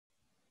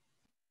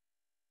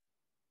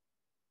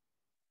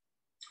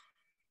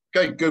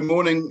Okay, good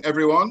morning,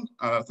 everyone.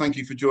 Thank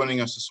you for joining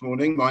us this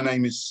morning. My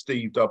name is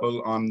Steve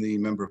Double. I'm the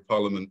Member of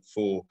Parliament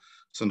for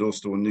St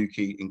Austell and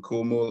Newquay in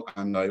Cornwall,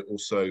 and I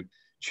also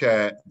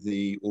chair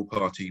the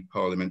all-party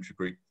parliamentary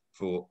group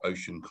for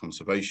ocean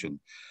conservation.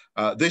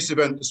 This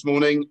event this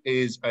morning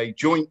is a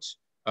joint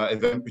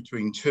event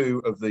between two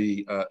of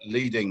the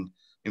leading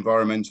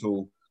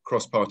environmental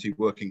cross-party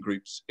working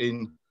groups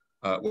in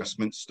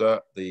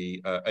Westminster,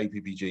 the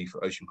APPG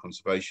for ocean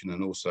conservation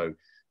and also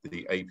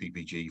the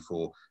APPG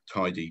for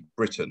Tidy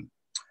Britain.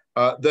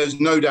 There's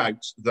no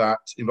doubt that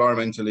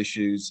environmental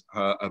issues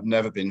have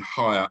never been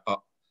higher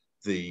up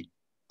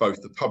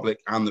both the public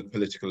and the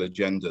political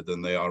agenda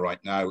than they are right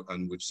now.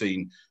 And we've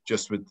seen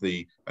just with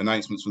the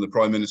announcements from the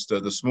Prime Minister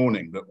this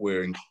morning that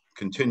we're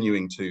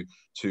continuing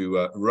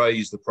to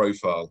raise the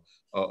profile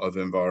of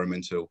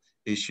environmental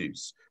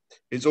issues.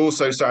 It's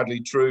also sadly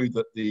true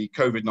that the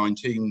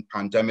COVID-19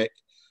 pandemic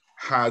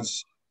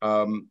has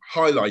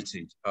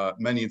highlighted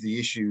many of the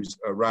issues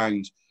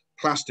around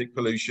plastic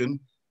pollution,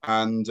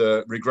 and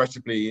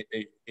regrettably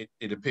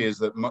it appears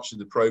that much of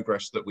the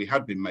progress that we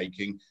had been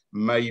making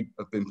may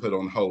have been put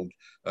on hold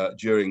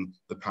during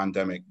the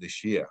pandemic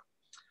this year.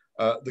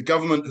 The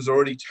government has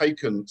already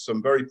taken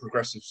some very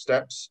progressive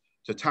steps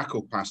to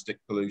tackle plastic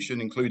pollution,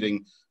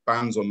 including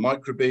bans on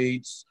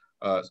microbeads,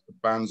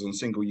 bans on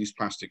single-use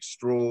plastic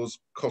straws,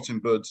 cotton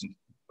buds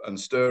and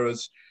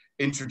stirrers,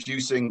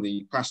 introducing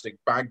the plastic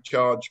bag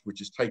charge, which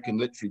has taken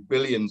literally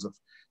billions of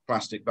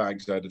plastic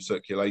bags out of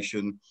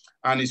circulation,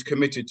 and is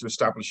committed to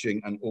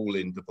establishing an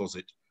all-in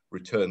deposit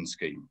return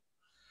scheme.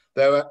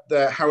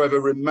 There, however,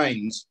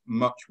 remains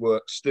much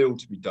work still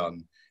to be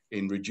done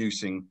in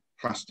reducing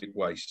plastic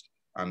waste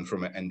and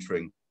from it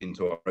entering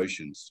into our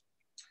oceans.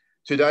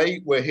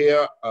 Today, we're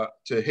here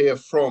to hear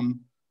from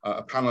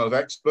a panel of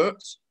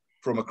experts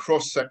from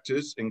across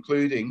sectors,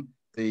 including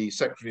the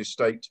Secretary of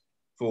State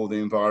for the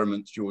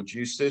Environment, George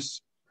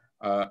Eustice,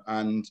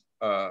 and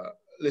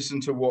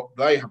listen to what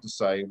they have to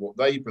say, what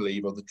they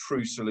believe are the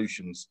true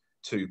solutions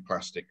to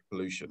plastic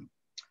pollution.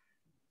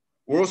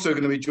 We're also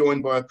going to be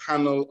joined by a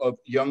panel of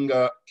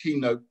younger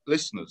keynote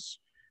listeners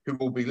who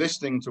will be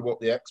listening to what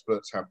the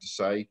experts have to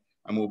say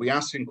and will be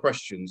asking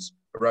questions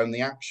around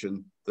the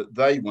action that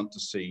they want to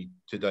see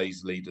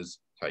today's leaders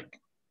take.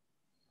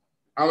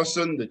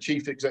 Alison, the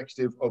Chief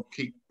Executive of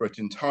Keep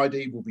Britain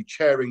Tidy, will be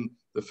chairing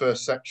the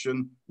first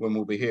section when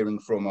we'll be hearing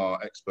from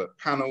our expert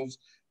panels,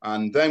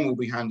 and then we'll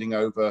be handing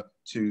over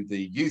to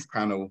the youth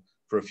panel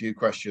for a few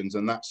questions,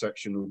 and that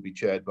section will be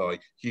chaired by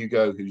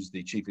Hugo, who's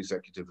the Chief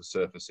Executive of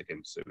Surface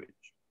Against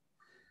Sewage.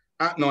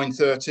 At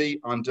 9:30,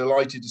 I'm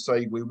delighted to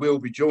say we will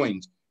be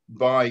joined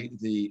by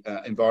the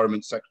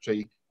Environment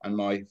Secretary and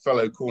my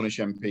fellow Cornish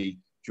MP,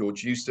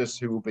 George Eustice,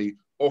 who will be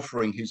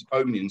offering his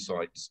own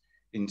insights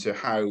into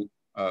how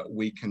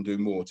we can do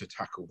more to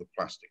tackle the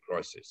plastic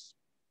crisis.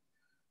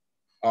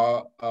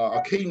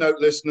 Our keynote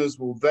listeners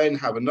will then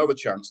have another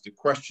chance to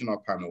question our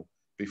panel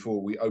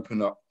before we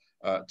open up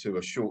to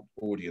a short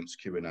audience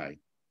Q&A.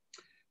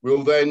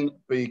 We'll then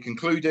be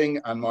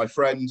concluding, and my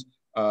friend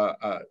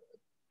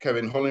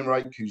Kevin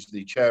Hollinrake, who's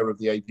the chair of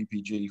the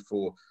APPG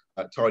for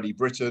Tidy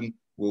Britain,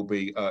 will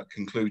be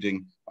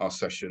concluding our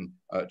session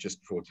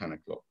just before 10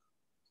 o'clock.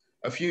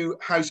 A few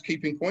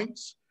housekeeping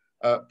points.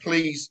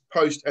 Please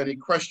post any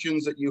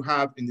questions that you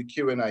have in the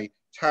Q&A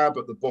tab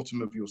at the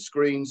bottom of your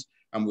screens,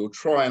 and we'll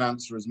try and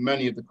answer as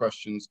many of the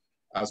questions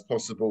as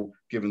possible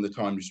given the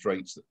time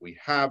restraints that we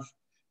have,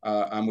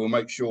 and we'll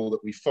make sure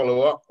that we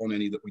follow up on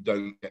any that we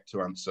don't get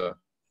to answer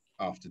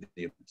after the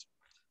event.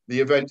 The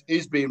event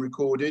is being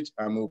recorded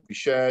and will be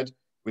shared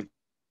with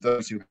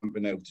those who haven't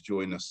been able to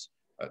join us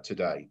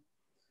today.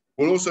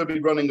 We'll also be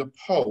running a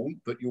poll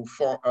that you'll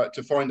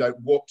to find out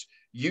what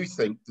you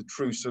think the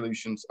true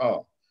solutions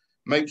are.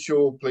 Make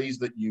sure, please,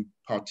 that you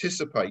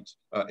participate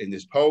in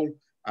this poll,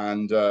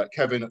 and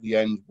Kevin at the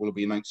end will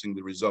be announcing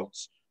the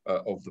results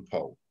of the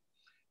poll.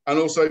 And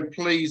also,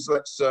 please,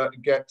 let's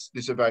get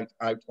this event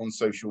out on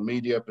social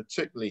media,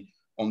 particularly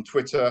on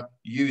Twitter,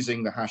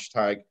 using the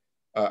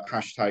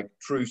hashtag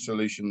True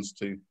Solutions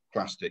to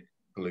Plastic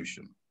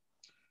Pollution.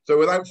 So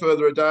without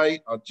further ado,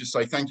 I'll just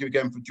say thank you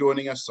again for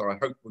joining us. So I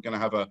hope we're going to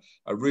have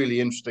a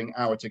really interesting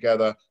hour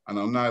together, and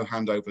I'll now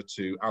hand over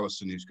to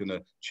Alison, who's going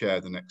to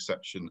chair the next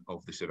section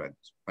of this event.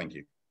 Thank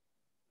you.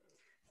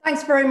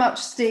 Thanks very much,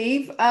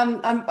 Steve,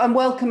 and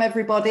welcome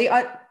everybody.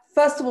 I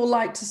first of all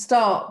like to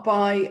start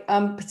by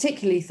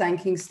particularly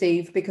thanking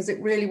Steve, because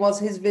it really was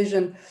his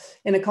vision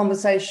in a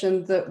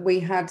conversation that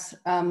we had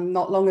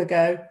not long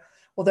ago,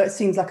 although it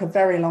seems like a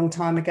very long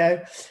time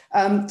ago,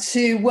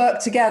 to work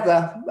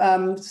together,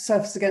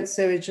 Surface Against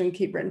Sewage and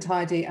Keep Britain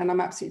Tidy. And I'm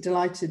absolutely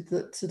delighted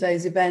that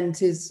today's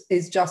event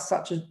is just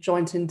such a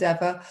joint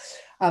endeavour.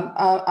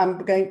 I'm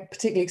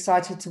particularly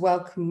excited to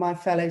welcome my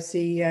fellow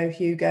CEO,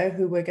 Hugo,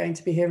 who we're going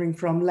to be hearing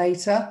from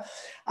later.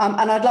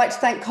 And I'd like to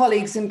thank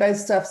colleagues in both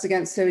Surface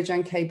Against Sewage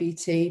and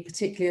KBT,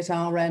 particularly at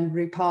our end,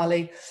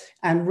 Rupali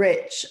and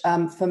Rich,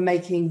 for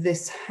making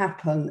this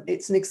happen.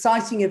 It's an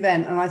exciting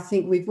event, and I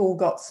think we've all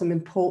got some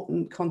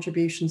important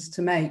contributions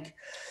to make.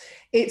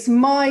 It's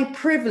my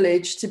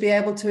privilege to be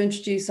able to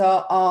introduce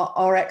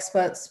our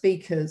expert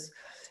speakers.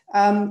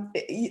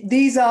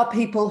 These are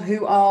people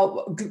who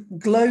are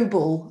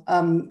global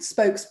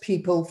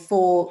spokespeople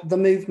for the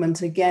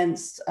movement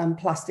against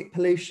plastic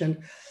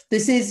pollution.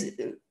 This is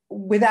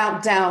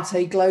without doubt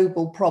a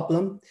global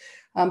problem.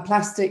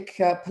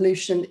 Plastic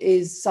pollution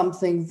is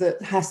something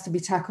that has to be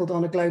tackled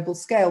on a global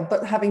scale.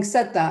 But having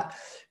said that,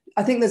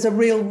 I think there's a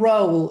real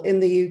role in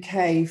the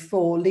UK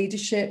for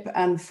leadership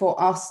and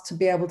for us to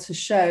be able to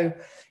show,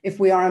 if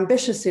we are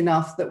ambitious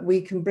enough, that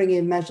we can bring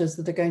in measures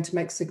that are going to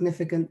make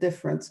significant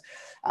difference.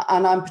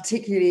 And I'm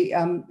particularly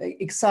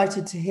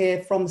excited to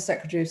hear from the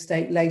Secretary of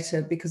State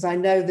later, because I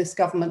know this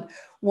government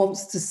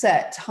wants to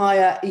set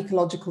higher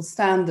ecological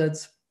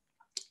standards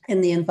in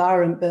the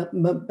environment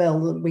bill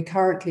that we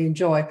currently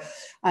enjoy.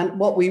 And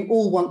what we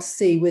all want to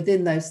see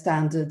within those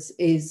standards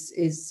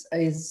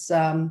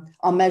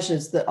are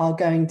measures that are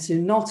going to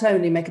not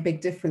only make a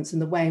big difference in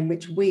the way in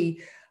which we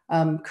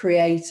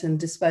create and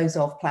dispose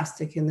of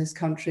plastic in this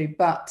country,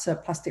 but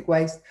plastic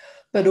waste,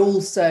 but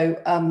also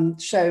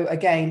show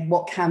again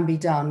what can be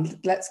done.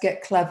 Let's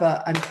get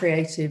clever and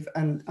creative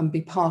and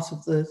be part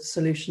of the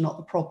solution, not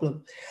the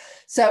problem.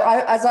 So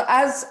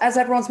as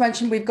everyone's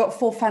mentioned, we've got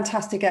 4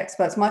 fantastic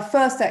experts. My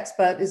first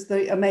expert is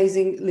the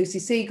amazing Lucy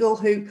Siegle,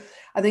 who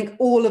I think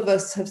all of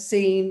us have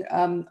seen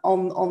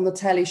on the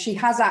telly. She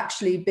has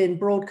actually been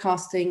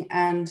broadcasting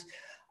and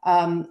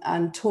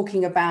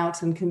talking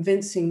about and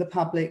convincing the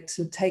public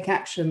to take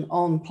action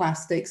on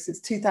plastics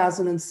since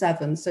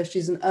 2007. So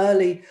she's an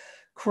early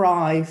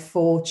cry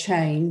for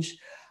change.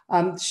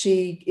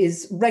 She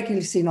is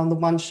regularly seen on the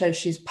One Show.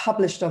 She's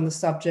published on the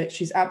subject.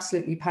 She's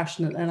absolutely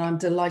passionate, and I'm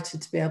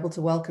delighted to be able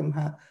to welcome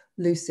her.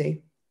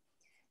 Lucy.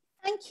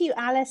 Thank you,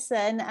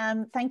 Alison.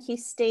 Thank you,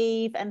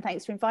 Steve, and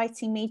thanks for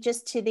inviting me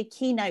just to the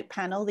keynote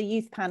panel, the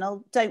youth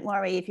panel. Don't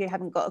worry if you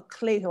haven't got a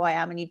clue who I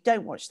am and you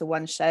don't watch the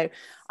One Show.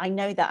 I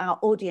know that our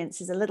audience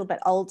is a little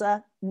bit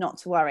older, not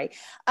to worry.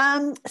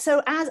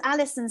 So as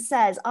Alison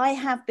says, I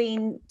have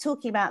been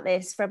talking about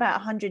this for about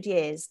 100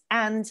 years,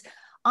 and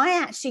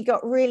I actually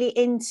got really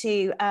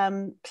into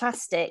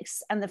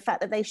plastics and the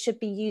fact that they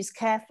should be used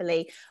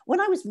carefully when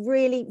I was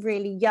really,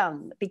 really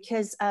young,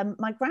 because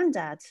my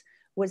granddad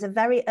was a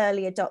very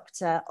early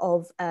adopter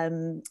of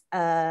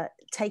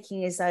taking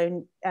his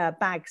own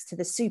bags to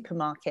the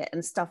supermarket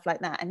and stuff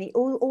like that. And he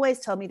always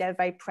told me they're a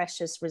very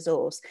precious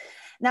resource.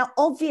 Now,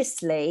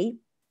 obviously,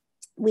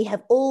 we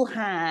have all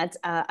had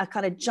a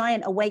kind of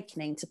giant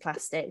awakening to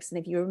plastics. And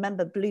if you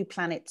remember Blue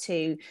Planet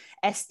 2,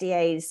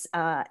 SDA's,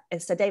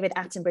 Sir David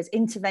Attenborough's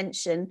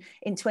intervention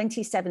in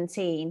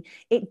 2017,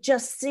 it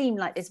just seemed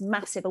like this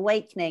massive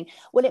awakening.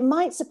 Well, it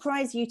might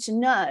surprise you to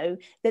know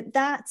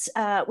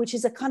that which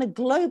is a kind of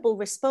global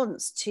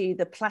response to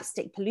the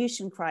plastic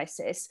pollution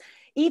crisis,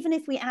 even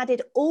if we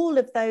added all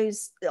of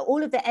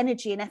the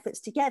energy and efforts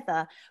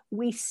together,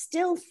 we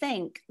still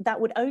think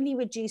that would only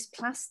reduce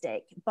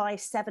plastic by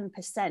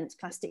 7%,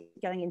 plastic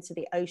going into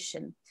the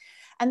ocean.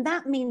 And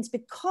that means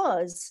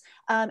because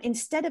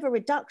instead of a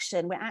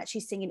reduction, we're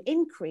actually seeing an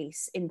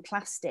increase in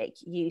plastic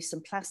use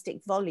and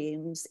plastic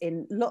volumes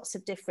in lots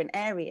of different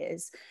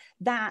areas,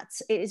 that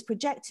it is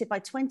projected by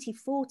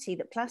 2040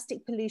 that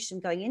plastic pollution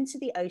going into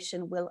the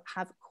ocean will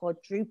have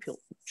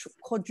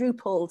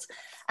quadrupled.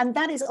 And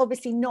that is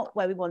obviously not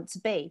where we want to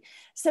be.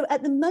 So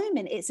at the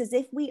moment, it's as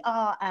if we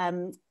are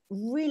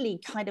really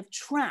kind of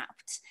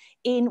trapped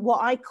in what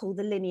I call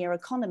the linear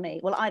economy.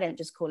 Well, I don't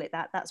just call it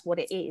that, that's what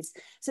it is.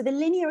 So the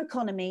linear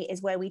economy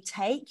is where we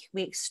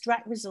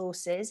extract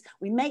resources,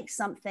 we make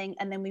something,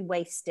 and then we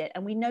waste it.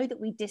 And we know that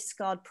we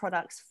discard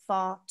products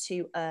far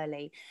too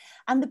early.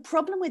 And the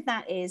problem with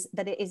that is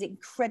that it is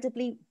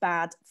incredibly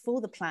bad for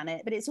the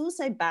planet, but it's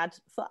also bad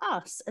for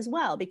us as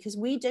well, because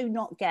we do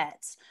not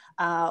get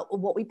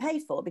what we pay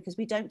for, because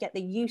we don't get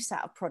the use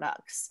out of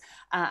products,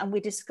 and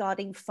we're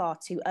discarding far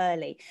too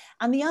early.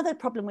 And the other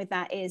problem with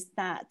that is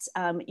that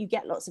you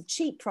get lots of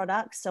cheap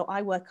products. So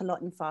I work a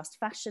lot in fast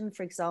fashion,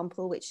 for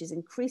example, which is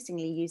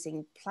increasingly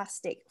using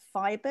plastic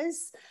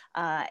fibers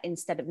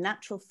instead of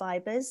natural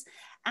fibers.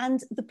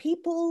 And the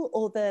people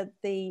or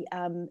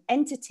the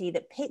entity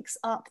that picks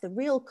up the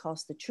real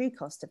cost, the true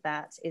cost of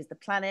that, is the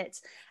planet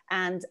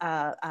and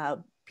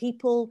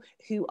people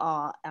who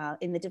are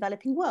in the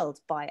developing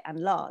world by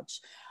and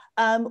large.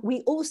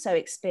 We also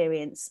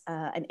experience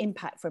an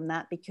impact from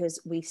that because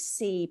we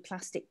see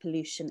plastic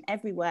pollution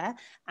everywhere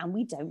and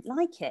we don't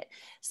like it.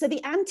 So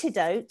the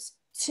antidote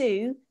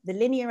to the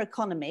linear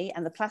economy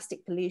and the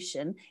plastic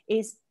pollution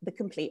is the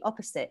complete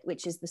opposite,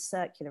 which is the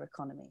circular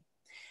economy.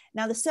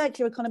 Now, the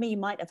circular economy you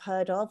might have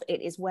heard of.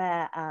 It is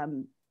where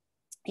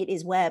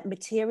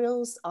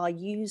materials are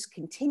used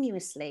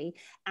continuously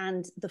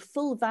and the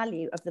full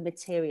value of the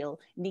material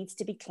needs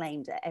to be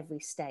claimed at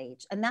every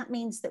stage. And that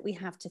means that we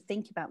have to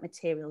think about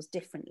materials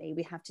differently.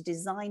 We have to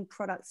design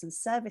products and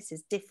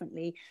services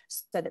differently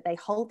so that they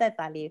hold their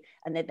value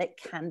and that they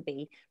can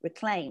be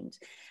reclaimed.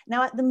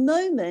 Now, at the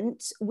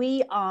moment,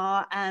 we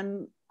are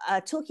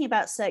talking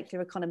about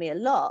circular economy a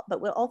lot,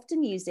 but we're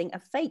often using a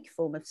fake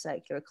form of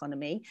circular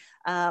economy,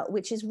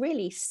 which is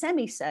really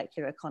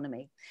semi-circular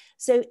economy.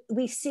 So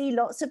we see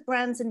lots of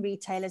brands and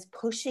retailers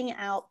pushing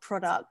out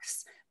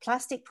products,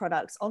 plastic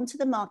products, onto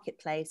the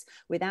marketplace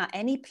without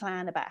any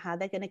plan about how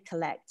they're going to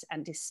collect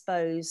and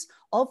dispose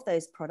of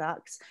those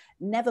products,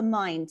 never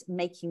mind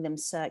making them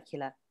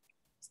circular.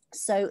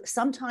 So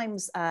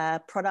sometimes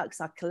products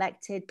are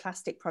collected,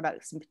 plastic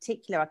products in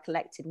particular are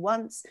collected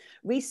once,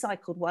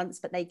 recycled once,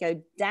 but they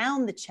go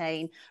down the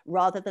chain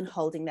rather than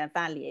holding their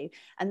value.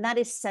 And that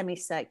is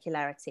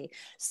semi-circularity.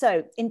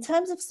 So in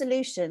terms of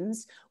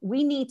solutions,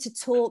 we need to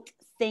talk,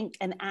 think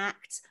and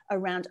act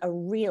around a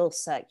real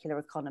circular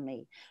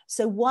economy.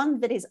 So one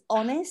that is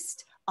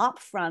honest,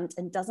 upfront,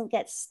 and doesn't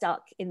get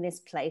stuck in this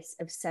place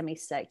of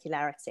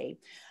semi-circularity.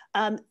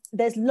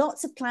 There's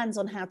lots of plans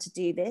on how to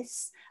do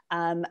this,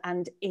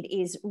 and it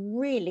is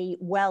really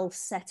well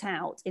set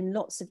out in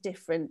lots of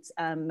different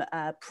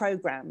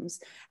programs,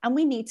 and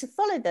we need to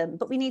follow them,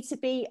 but we need to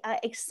be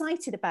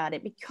excited about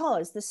it,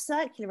 because the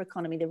circular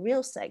economy, the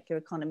real circular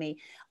economy,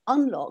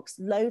 unlocks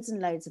loads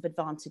and loads of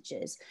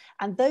advantages,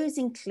 and those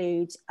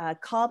include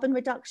carbon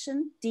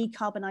reduction,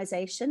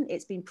 decarbonisation.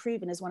 It's been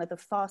proven as one of the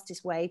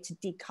fastest way to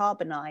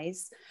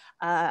decarbonise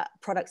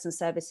products and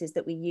services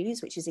that we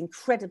use, which is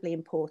incredibly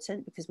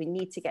important because we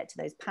need to get to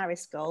those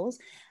Paris goals.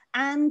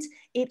 And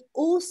it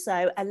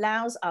also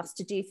allows us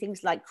to do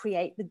things like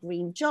create the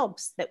green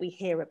jobs that we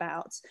hear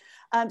about.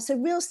 So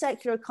real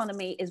circular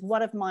economy is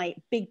one of my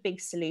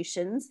big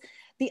solutions.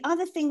 The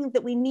other thing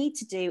that we need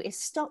to do is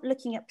stop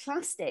looking at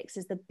plastics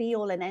as the be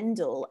all and end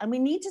all. And we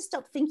need to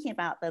stop thinking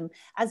about them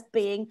as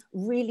being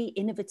really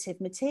innovative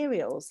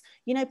materials.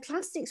 You know,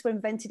 plastics were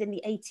invented in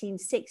the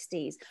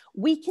 1860s.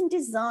 We can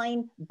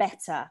design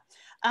better.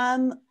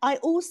 I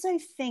also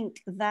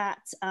think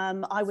that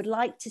I would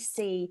like to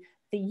see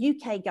the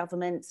UK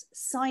government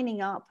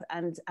signing up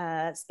and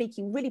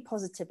speaking really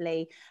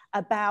positively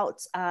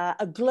about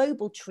a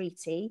global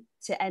treaty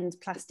to end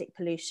plastic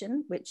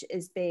pollution, which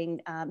is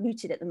being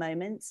mooted at the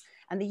moment.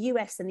 And the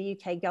US and the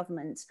UK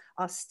government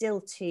are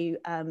still to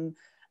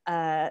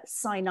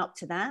sign up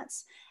to that.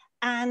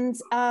 And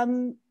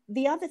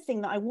the other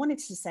thing that I wanted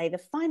to say, the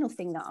final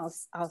thing that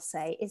I'll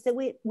say, is that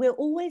we're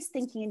always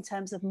thinking in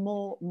terms of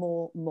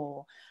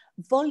more.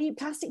 Volume,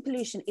 plastic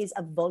pollution is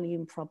a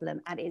volume problem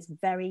at its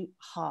very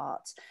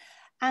heart.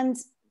 And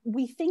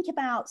we think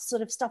about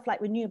sort of stuff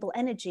like renewable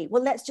energy.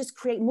 Well, let's just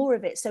create more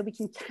of it so we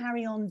can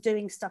carry on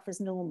doing stuff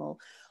as normal.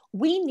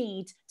 We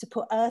need to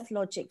put Earth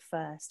logic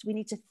first. We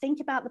need to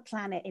think about the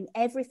planet in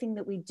everything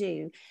that we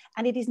do.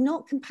 And it is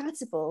not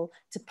compatible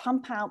to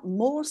pump out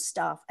more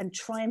stuff and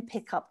try and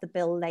pick up the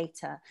bill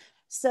later.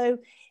 So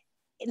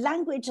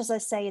language, as I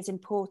say, is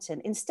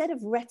important. Instead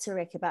of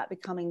rhetoric about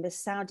becoming the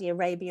Saudi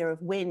Arabia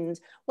of wind,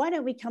 why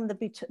don't we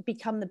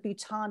become the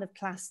Bhutan of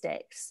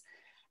plastics?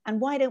 And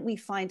why don't we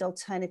find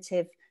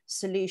alternative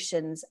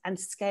solutions and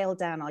scale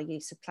down our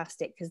use of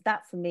plastic? Because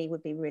that, for me,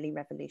 would be really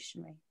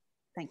revolutionary.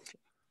 Thank you.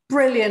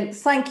 Brilliant.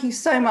 Thank you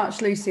so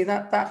much, Lucy.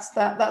 That's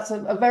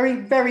a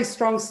very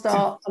strong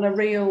start and a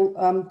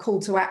real call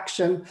to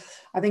action.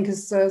 I think,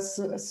 as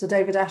Sir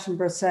David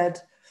Attenborough said,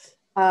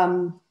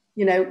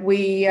 you know,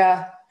 we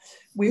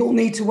all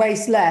need to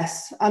waste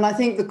less. And I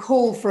think the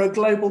call for a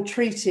global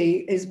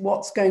treaty is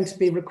what's going to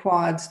be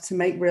required to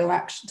make real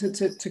action,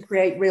 to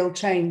create real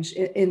change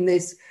in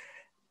this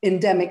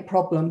endemic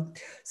problem.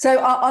 So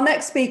our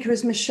next speaker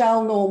is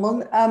Michelle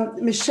Norman.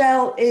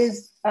 Michelle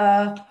is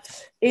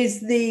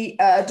the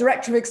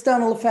Director of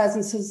External Affairs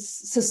and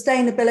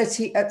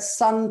Sustainability at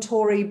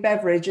Suntory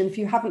Beverage. And if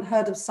you haven't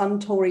heard of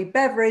Suntory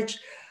Beverage,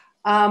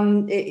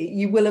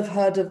 you will have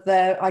heard of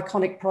their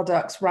iconic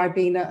products,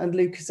 Ribena and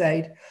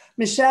Lucozade.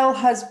 Michelle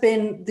has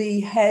been the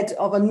head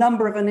of a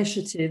number of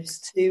initiatives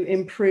to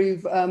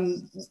improve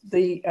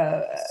the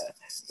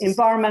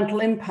environmental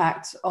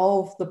impact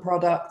of the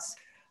products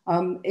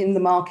in the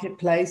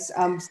marketplace,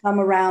 some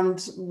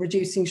around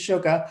reducing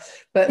sugar,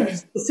 but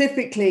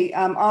specifically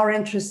our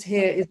interest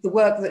here is the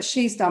work that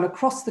she's done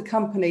across the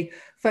company,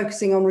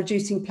 focusing on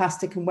reducing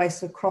plastic and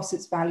waste across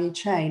its value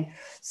chain.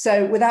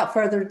 So without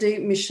further ado,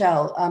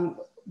 Michelle,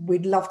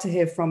 we'd love to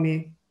hear from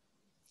you.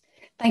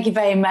 Thank you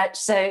very much.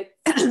 So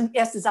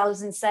yes, as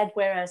Alison said,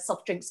 we're a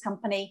soft drinks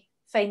company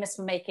famous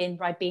for making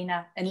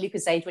Ribena and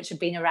Lucozade, which have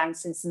been around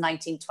since the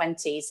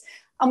 1920s.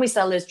 And we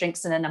sell those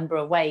drinks in a number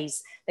of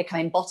ways. They come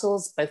in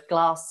bottles, both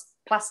glass,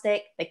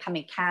 plastic, they come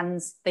in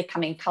cans, they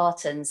come in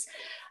cartons.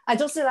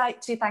 I'd also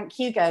like to thank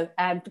Hugo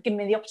for giving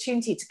me the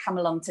opportunity to come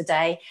along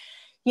today.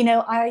 You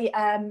know,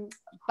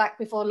 back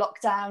before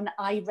lockdown,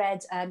 I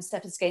read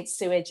Stephens Against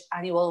Sewage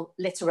annual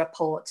litter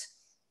report.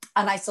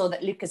 And I saw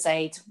that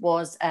Lucozade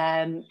was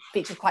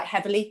featured quite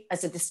heavily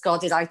as a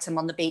discarded item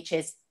on the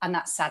beaches. And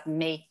that saddened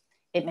me.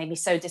 It made me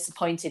so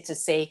disappointed to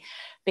see,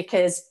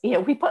 because, you know,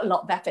 we put a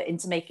lot of effort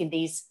into making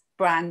these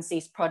brands,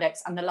 these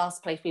products, and the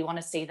last place we want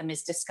to see them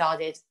is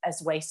discarded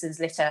as waste and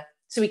litter.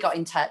 So we got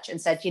in touch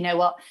and said, you know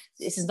what,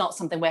 this is not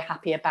something we're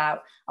happy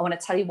about. I want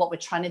to tell you what we're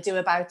trying to do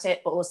about it,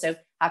 but also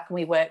how can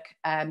we work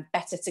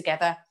better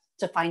together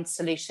to find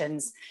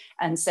solutions.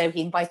 And so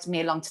he invited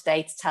me along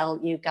today to tell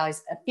you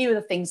guys a few of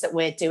the things that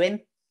we're doing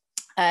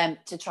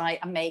to try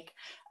and make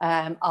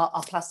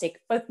our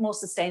plastic both more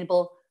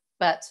sustainable,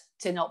 but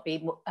to not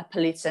be a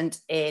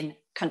pollutant in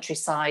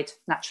countryside,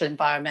 natural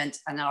environment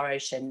and our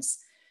oceans.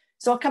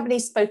 So our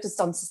company's focused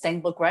on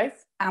sustainable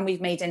growth, and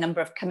we've made a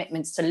number of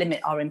commitments to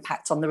limit our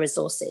impact on the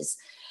resources.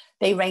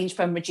 They range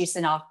from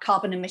reducing our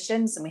carbon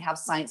emissions, and we have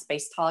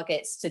science-based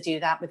targets to do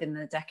that within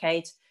the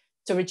decade,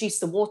 to reduce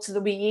the water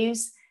that we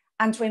use,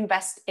 and to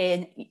invest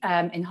in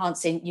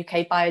enhancing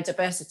UK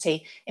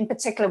biodiversity, in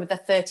particular with the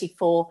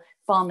 34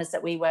 farmers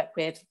that we work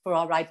with for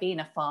our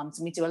Ribena farms,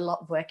 and we do a lot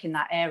of work in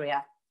that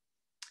area.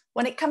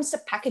 When it comes to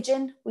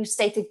packaging, we've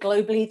stated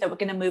globally that we're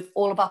going to move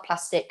all of our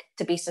plastic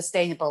to be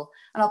sustainable,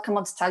 and I'll come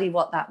on to tell you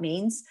what that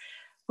means.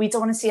 We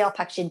don't want to see our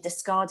packaging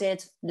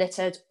discarded,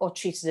 littered, or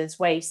treated as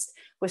waste.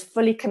 We're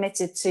fully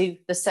committed to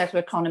the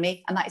circular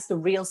economy, and that is the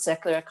real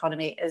circular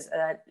economy, as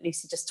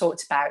Lucy just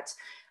talked about.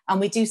 And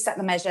we do set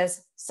the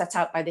measures set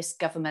out by this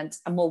government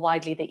and more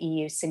widely the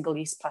EU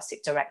Single-Use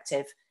Plastic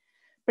Directive.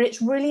 But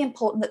it's really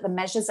important that the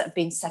measures that have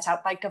been set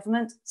out by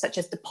government, such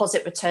as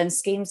deposit return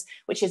schemes,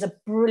 which is a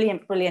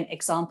brilliant, brilliant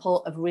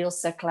example of real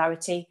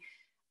circularity,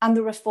 and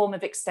the reform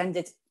of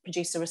extended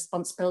producer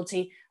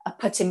responsibility are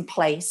put in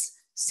place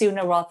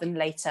sooner rather than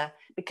later,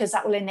 because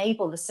that will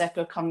enable the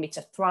circular economy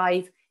to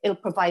thrive. It'll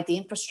provide the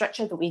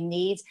infrastructure that we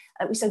need,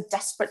 that we so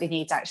desperately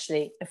need,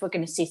 actually, if we're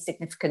going to see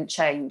significant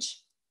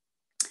change.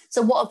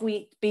 So what have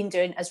we been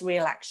doing as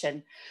real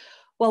action?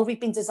 Well, we've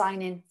been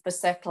designing for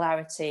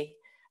circularity.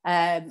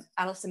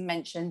 Alison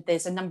mentioned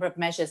there's a number of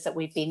measures that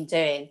we've been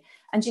doing.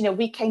 And, you know,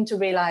 we came to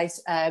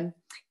realise,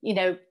 you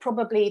know,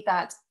 probably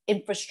that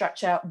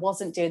infrastructure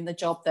wasn't doing the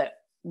job that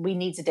we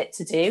needed it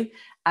to do.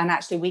 And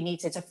actually we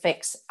needed to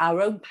fix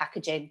our own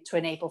packaging to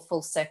enable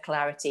full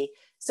circularity.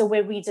 So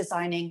we're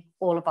redesigning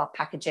all of our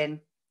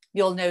packaging.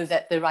 You'll know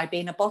that the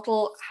Ribena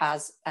bottle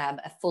has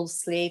a full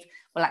sleeve.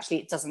 Well, actually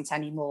it doesn't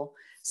anymore.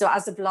 So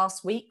as of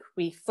last week,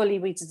 we fully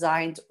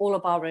redesigned all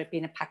of our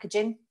Ribena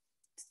packaging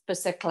for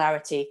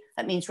circularity.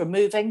 That means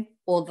removing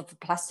all the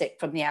plastic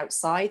from the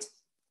outside.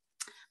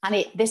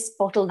 And this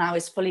bottle now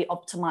is fully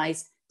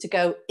optimized to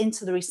go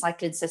into the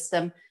recycling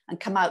system and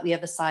come out the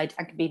other side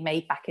and can be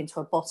made back into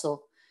a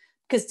bottle.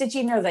 Because did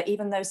you know that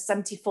even though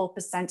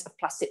 74% of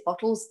plastic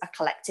bottles are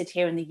collected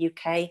here in the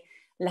UK,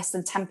 less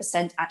than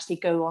 10% actually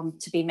go on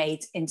to be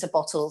made into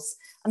bottles?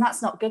 And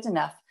that's not good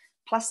enough.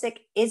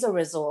 Plastic is a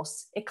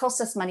resource. It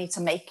costs us money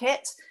to make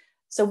it.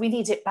 So we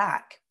need it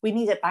back. We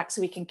need it back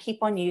so we can keep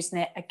on using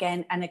it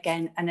again and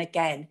again and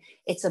again.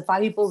 It's a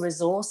valuable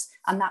resource,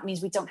 and that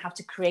means we don't have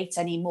to create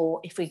any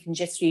more if we can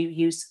just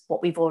use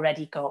what we've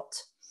already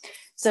got.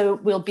 So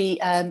we'll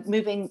be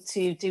moving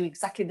to do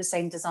exactly the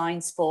same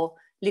designs for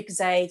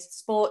Lucozade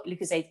Sport,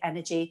 Lucozade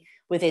Energy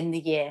within the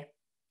year.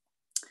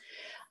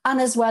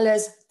 And as well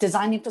as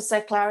designing for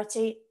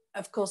circularity,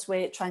 of course,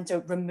 we're trying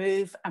to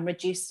remove and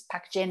reduce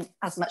packaging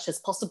as much as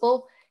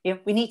possible. You know,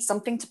 we need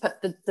something to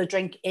put the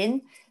drink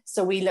in,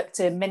 so we look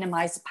to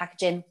minimise the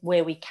packaging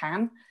where we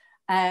can,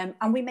 and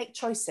we make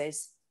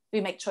choices. We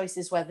make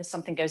choices whether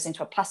something goes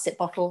into a plastic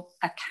bottle,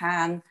 a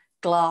can,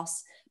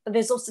 glass, but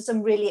there's also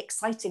some really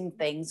exciting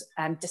things,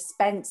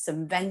 dispense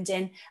and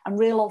vending, and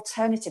real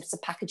alternatives to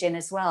packaging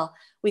as well.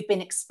 We've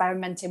been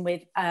experimenting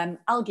with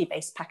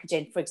algae-based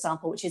packaging, for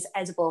example, which is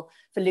edible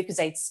for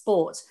Lucozade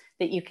Sport,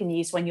 that you can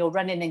use when you're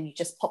running and you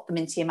just pop them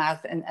into your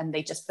mouth and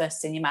they just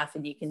burst in your mouth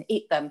and you can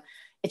eat them.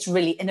 It's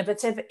really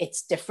innovative,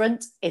 it's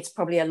different, it's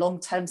probably a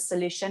long-term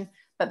solution,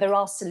 but there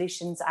are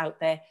solutions out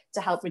there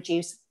to help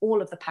reduce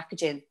all of the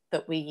packaging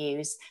that we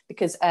use,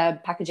 because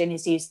packaging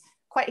is used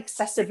quite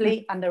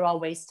excessively and there are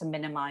ways to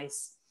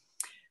minimise.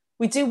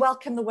 We do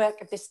welcome the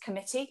work of this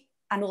committee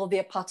and all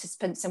the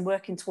participants in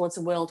working towards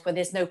a world where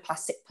there's no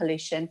plastic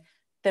pollution.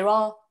 There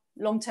are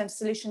long-term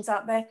solutions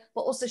out there,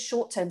 but also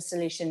short-term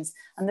solutions.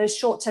 And those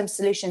short-term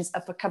solutions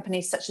are for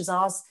companies such as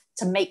ours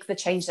to make the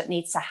change that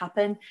needs to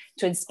happen,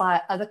 to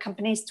inspire other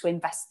companies to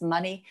invest the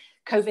money.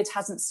 COVID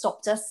hasn't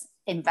stopped us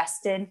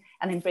investing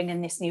and in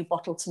bringing this new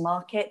bottle to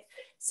market.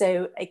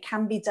 So it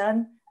can be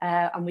done,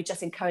 and we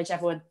just encourage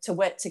everyone to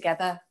work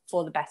together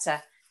for the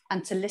better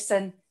and to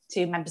listen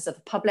to members of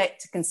the public,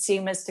 to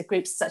consumers, to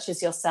groups such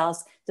as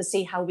yourselves, to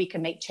see how we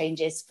can make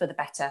changes for the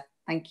better.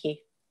 Thank you.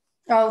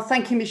 Oh,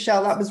 thank you,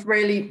 Michelle. That was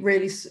really,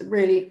 really,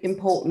 really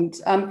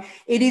important.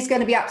 It is going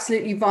to be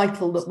absolutely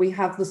vital that we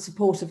have the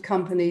support of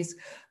companies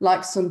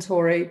like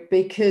Suntory,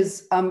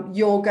 because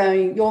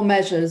your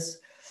measures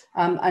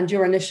and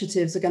your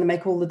initiatives are going to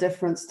make all the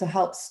difference to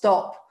help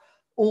stop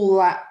all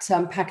that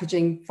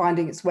packaging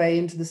finding its way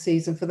into the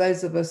seas. And for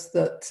those of us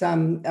that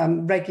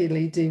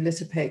regularly do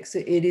litter picks,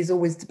 it is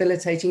always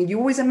debilitating. You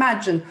always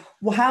imagine,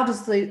 well, how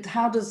does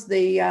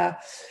the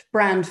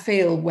brand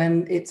feel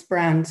when its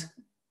brand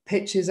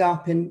pitches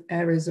up in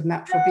areas of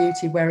natural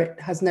beauty where it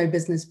has no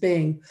business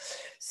being?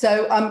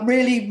 So I'm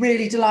really,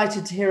 really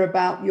delighted to hear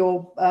about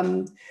your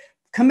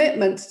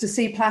commitment to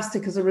see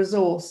plastic as a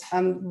resource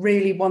and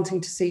really wanting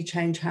to see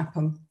change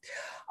happen.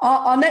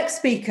 Our next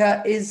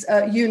speaker is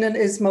Yunan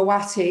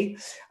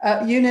Ismawati.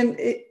 Yunan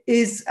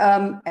is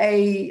an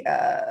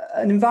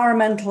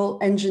environmental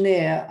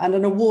engineer and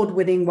an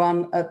award-winning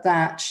one at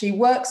that. She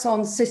works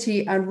on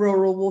city and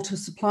rural water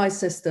supply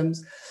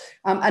systems.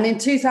 And in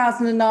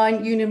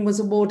 2009, Yunan was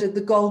awarded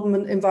the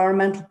Goldman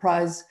Environmental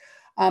Prize,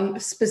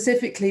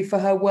 specifically for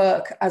her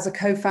work as a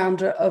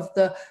co-founder of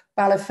the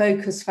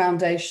Balafocus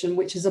Foundation,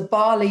 which is a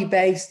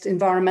Bali-based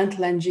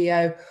environmental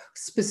NGO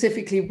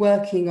specifically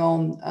working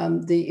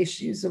on the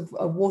issues of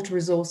water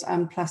resource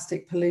and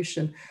plastic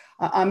pollution.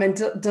 I'm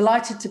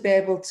delighted to be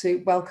able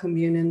to welcome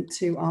Yunan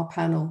to our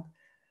panel.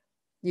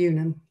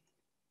 Yunan.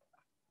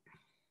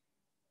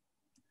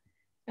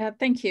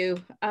 Thank you.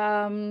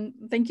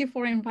 Thank you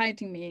for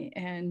inviting me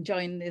and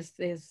join this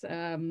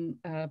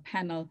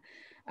panel.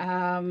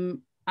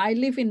 I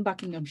live in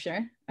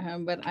Buckinghamshire,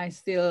 but I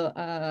still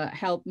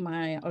help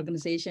my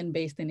organization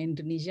based in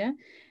Indonesia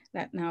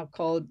that now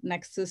called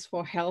Nexus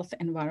for Health,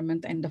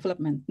 Environment and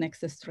Development,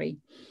 Nexus 3.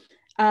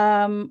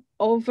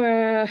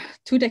 Over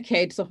 2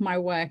 decades of my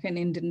work in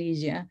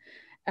Indonesia,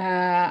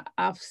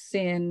 I've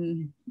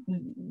seen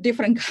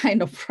different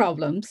kind of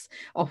problems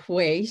of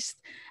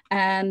waste,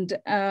 and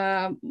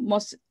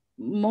most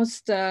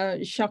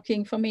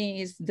shocking for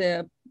me is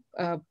the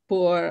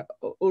poor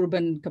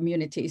urban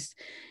communities.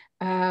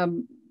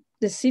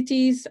 The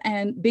cities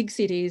and big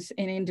cities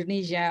in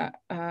Indonesia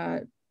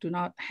do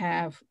not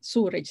have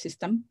sewerage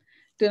system,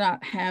 do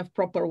not have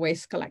proper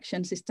waste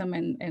collection system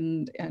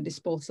and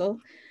disposal.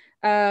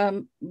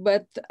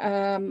 But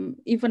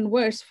even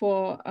worse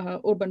for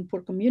urban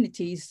poor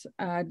communities,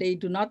 they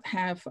do not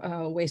have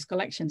a waste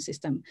collection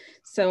system.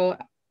 So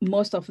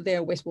most of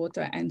their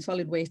wastewater and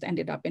solid waste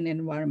ended up in the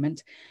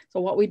environment. So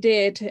what we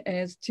did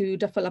is to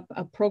develop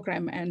a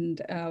program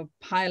and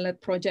pilot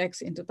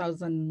projects in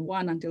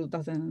 2001 until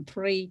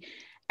 2003,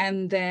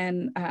 and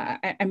then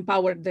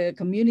empowered the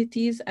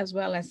communities as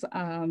well as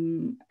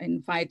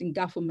inviting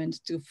governments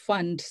to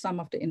fund some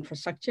of the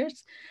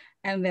infrastructures.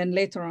 And then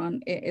later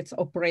on, it's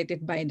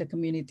operated by the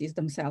communities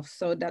themselves.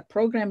 So that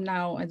program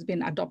now has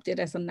been adopted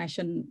as a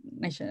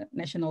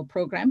national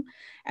program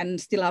and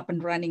still up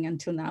and running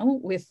until now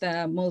with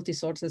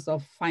multi-sources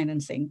of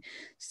financing.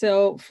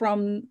 So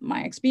from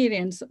my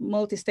experience,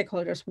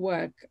 multi-stakeholders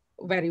work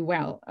very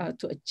well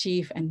to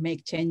achieve and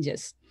make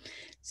changes.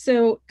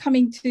 So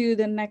coming to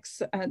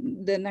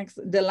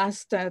the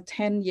last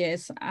 10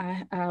 years,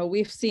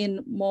 we've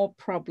seen more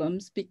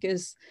problems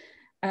because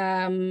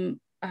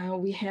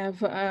we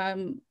have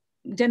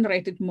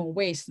generated more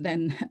waste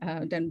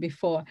than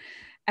before.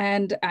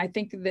 And I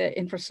think the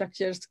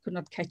infrastructures could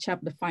not catch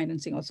up, the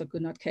financing also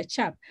could not catch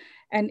up.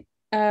 And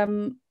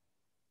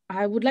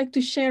I would like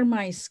to share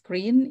my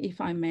screen,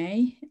 if I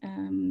may.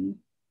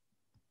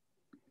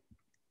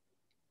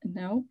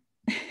 No,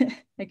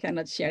 I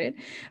cannot share it.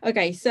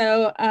 Okay,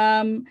 so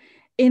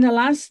in the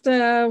last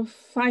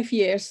 5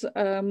 years,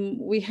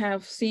 we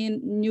have seen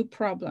new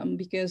problem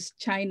because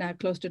China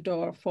closed the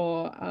door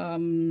for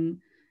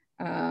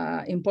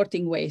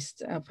importing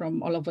waste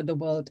from all over the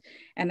world.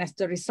 And as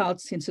the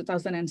result, since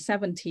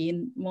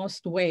 2017,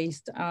 most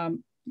waste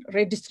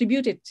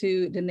redistributed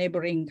to the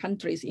neighboring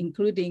countries,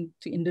 including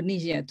to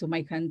Indonesia, to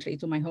my country,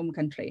 to my home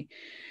country.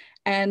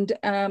 And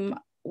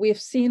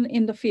we've seen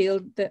in the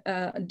field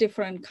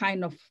different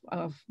kind of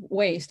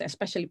waste,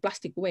 especially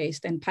plastic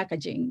waste and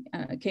packaging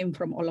came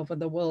from all over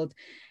the world.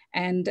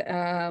 And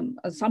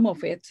some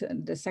of it,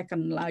 the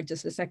second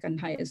largest, the second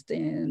highest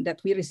that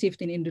we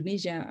received in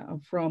Indonesia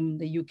from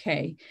the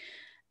UK.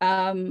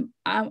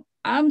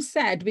 I'm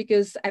sad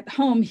because at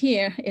home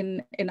here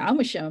in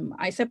Amersham,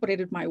 I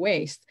separated my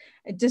waste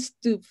just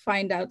to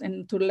find out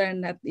and to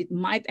learn that it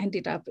might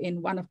ended up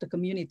in one of the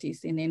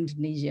communities in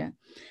Indonesia.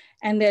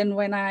 And then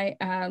when I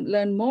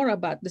learned more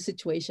about the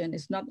situation,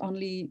 it's not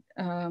only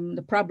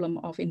the problem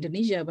of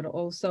Indonesia, but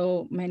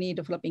also many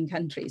developing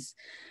countries.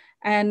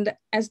 And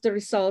as the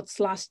results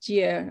last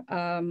year,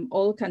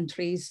 all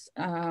countries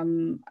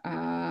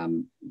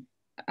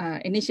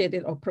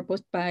initiated or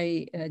proposed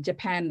by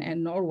Japan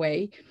and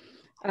Norway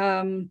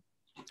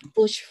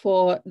push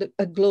for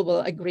a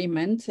global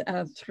agreement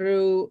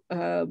through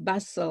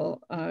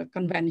Basel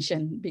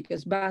Convention,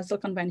 because Basel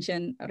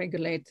Convention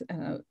regulate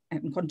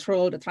and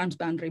control the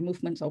transboundary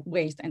movements of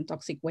waste and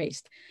toxic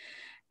waste.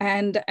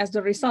 And as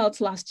the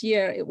results last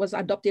year, it was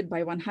adopted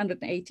by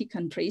 180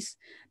 countries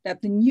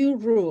that the new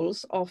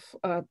rules of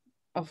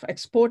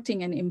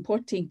exporting and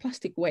importing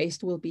plastic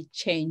waste will be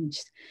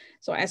changed.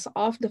 So as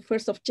of the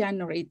 1st of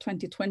January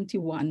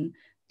 2021,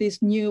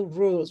 these new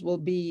rules will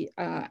be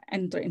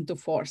enter into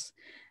force.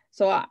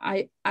 So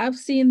I've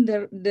seen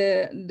the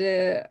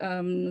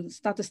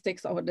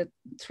statistics of the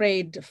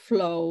trade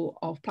flow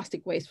of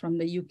plastic waste from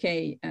the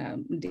UK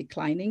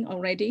declining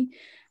already.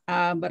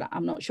 But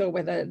I'm not sure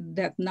whether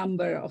that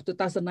number of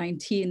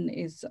 2019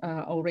 is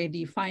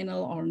already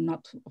final or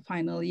not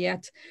final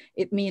yet.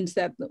 It means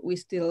that we're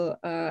still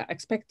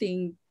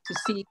expecting to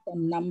see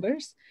some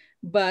numbers,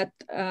 but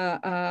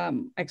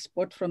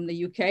export from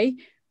the UK.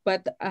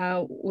 But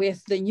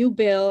with the new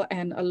bill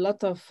and a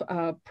lot of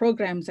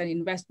programs and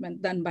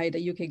investment done by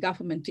the UK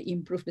government to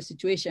improve the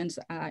situations,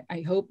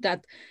 I hope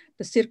that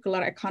the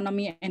circular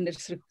economy and the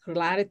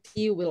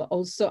circularity will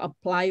also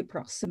apply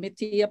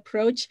proximity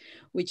approach,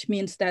 which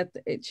means that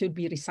it should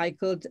be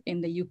recycled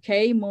in the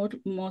UK,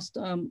 most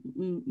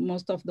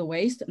of the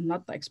waste,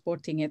 not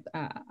exporting it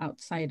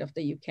outside of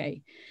the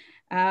UK.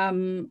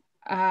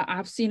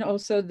 I've seen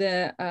also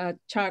the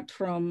chart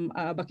from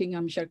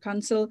Buckinghamshire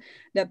Council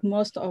that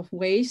most of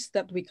waste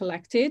that we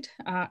collected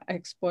are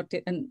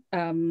exported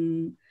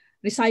and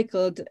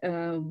recycled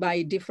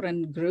by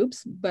different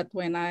groups. But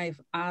when I've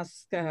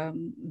asked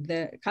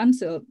the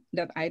council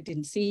that I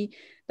didn't see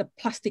the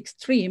plastic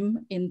stream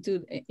in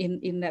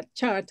that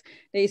chart,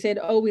 they said,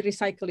 oh, we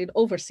recycle it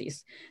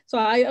overseas. So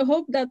I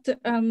hope that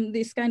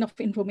this kind of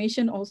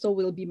information also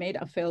will be made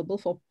available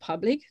for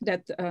public,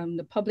 that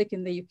the public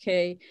in the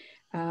UK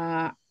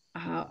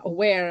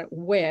aware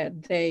where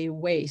they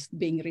waste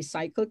being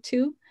recycled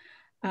to.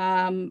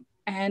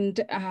 And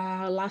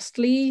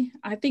lastly,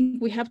 I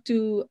think we have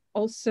to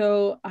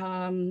also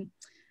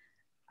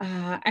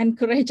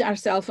encourage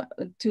ourselves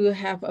to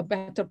have a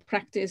better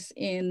practice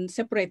in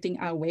separating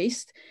our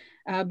waste,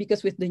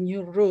 because with the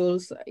new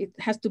rules, it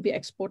has to be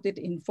exported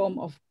in form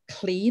of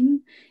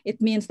clean.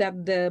 It means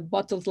that the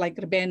bottles like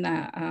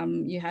Rebena,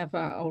 you have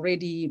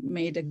already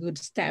made a good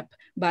step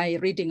by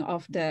ridding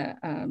off the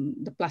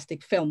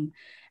plastic film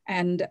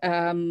and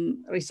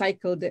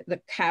recycle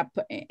the cap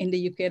in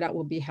the UK. That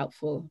will be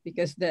helpful,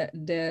 because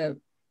the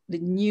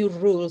new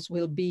rules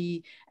will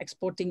be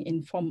exporting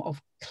in form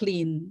of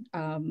clean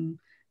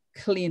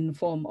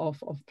form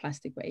of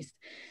plastic waste.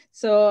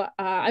 So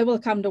I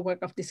welcome the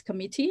work of this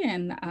committee,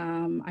 and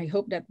I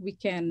hope that we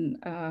can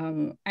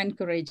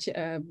encourage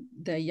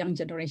the young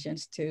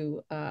generations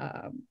to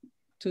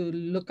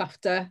look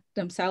after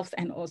themselves,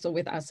 and also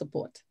with our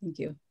support. Thank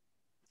you.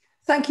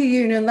 Thank you,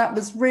 Yunan. That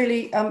was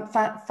really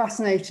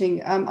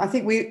fascinating. I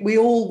think we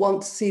all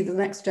want to see the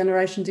next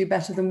generation do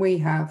better than we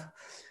have.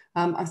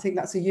 I think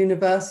that's a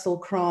universal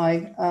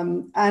cry.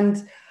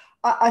 And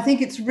I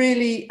think it's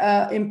really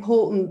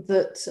important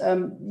that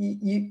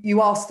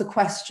you ask the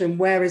question,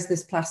 where is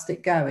this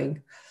plastic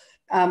going?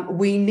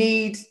 We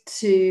need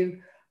to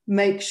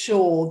make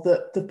sure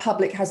that the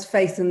public has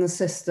faith in the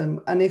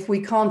system. And if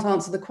we can't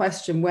answer the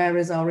question, where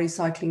is our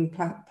recycling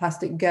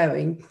plastic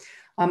going?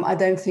 I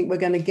don't think we're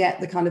going to get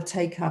the kind of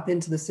take-up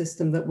into the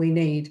system that we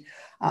need.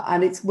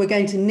 And we're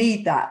going to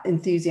need that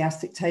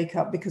enthusiastic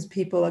take-up, because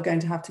people are going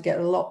to have to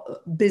get a lot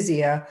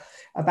busier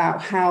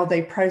about how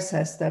they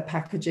process their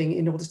packaging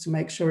in order to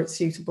make sure it's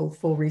suitable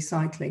for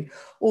recycling.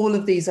 All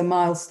of these are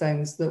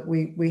milestones that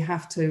we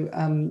have to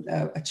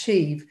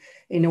achieve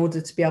in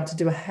order to be able to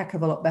do a heck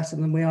of a lot better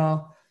than we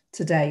are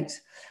to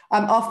date.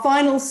 Our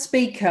final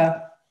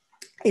speaker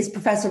is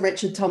Professor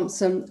Richard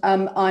Thompson.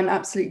 I'm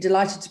absolutely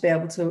delighted to be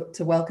able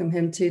to welcome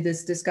him to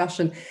this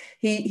discussion.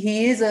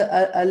 He is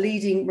a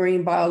leading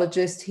marine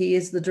biologist. He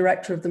is the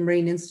director of the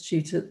Marine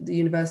Institute at the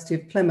University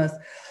of Plymouth.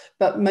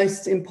 But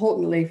most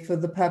importantly, for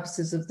the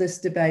purposes of this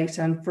debate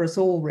and for us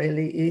all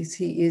really,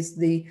 he is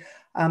the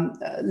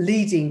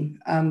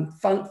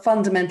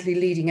fundamentally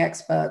leading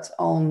expert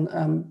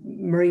on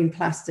marine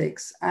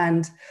plastics.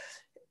 And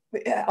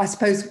I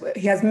suppose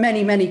he has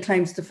many, many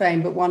claims to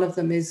fame, but one of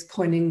them is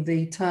coining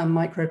the term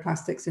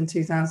microplastics in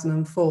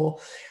 2004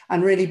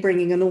 and really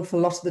bringing an awful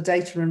lot of the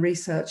data and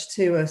research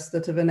to us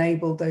that have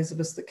enabled those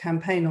of us that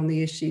campaign on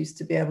the issues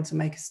to be able to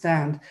make a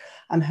stand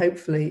and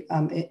hopefully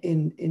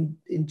in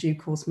due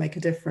course make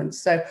a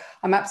difference. So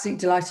I'm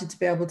absolutely delighted to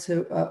be able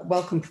to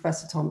welcome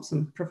Professor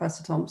Thompson.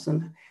 Professor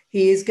Thompson,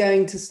 he is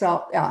going to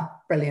start,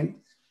 brilliant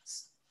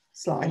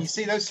slide. Can you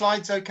see those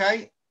slides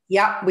okay?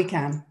 Yeah, we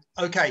can.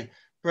 Okay,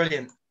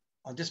 brilliant.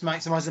 I'll just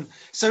maximize them.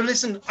 So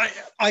listen,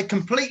 I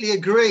completely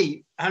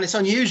agree, and it's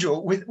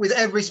unusual with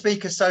every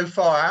speaker so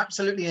far. I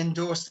absolutely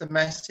endorse the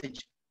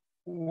message.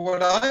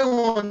 What I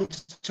want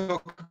to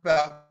talk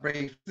about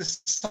briefly, the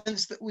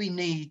science that we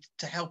need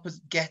to help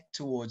us get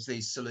towards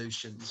these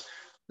solutions,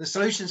 the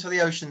solutions for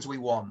the oceans we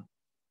want.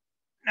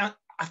 Now,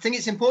 I think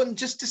it's important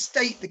just to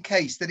state the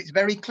case that it's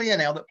very clear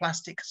now that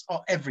plastics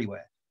are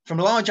everywhere, from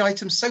large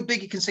items so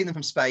big you can see them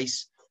from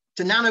space,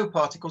 to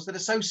nanoparticles that are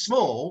so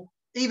small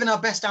even our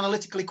best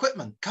analytical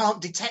equipment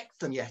can't detect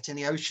them yet in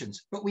the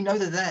oceans, but we know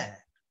they're there.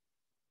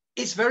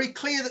 It's very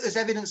clear that there's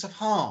evidence of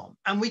harm,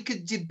 and we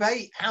could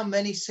debate how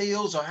many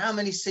seals or how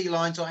many sea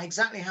lions or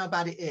exactly how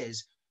bad it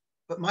is.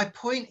 But my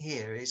point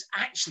here is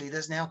actually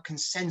there's now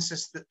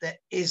consensus that there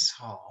is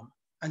harm.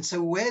 And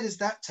so where does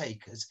that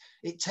take us?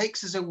 It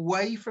takes us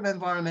away from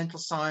environmental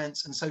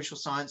science and social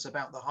science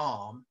about the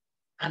harm,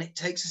 and it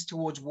takes us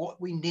towards what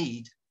we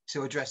need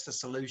to address the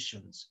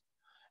solutions.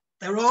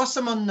 There are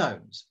some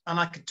unknowns, and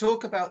I could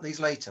talk about these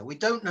later. We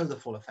don't know the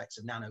full effects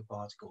of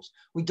nanoparticles.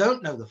 We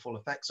don't know the full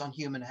effects on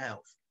human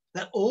health.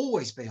 There'll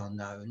always be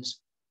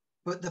unknowns,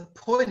 but the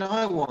point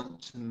I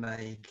want to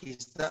make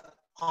is that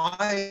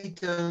I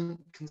don't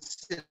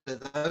consider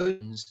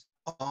those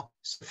are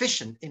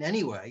sufficient in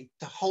any way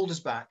to hold us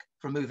back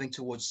from moving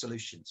towards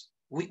solutions.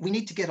 We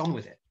need to get on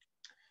with it.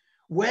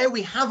 Where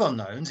we have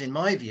unknowns, in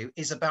my view,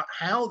 is about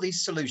how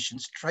these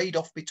solutions trade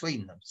off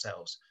between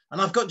themselves. And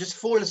I've got just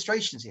 4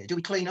 illustrations here. Do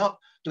we clean up?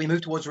 Do we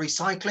move towards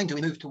recycling? Do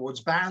we move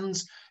towards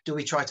bans? Do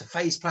we try to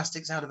phase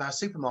plastics out of our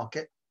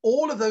supermarket?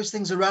 All of those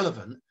things are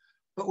relevant,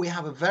 but we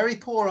have a very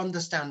poor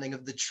understanding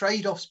of the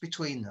trade-offs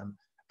between them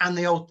and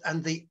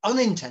the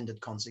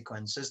unintended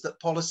consequences that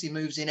policy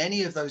moves in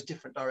any of those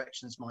different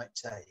directions might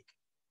take.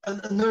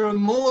 And there are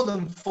more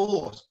than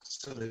 4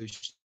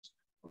 solutions.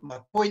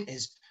 My point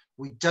is,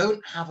 we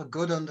don't have a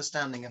good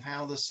understanding of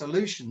how the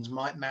solutions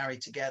might marry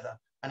together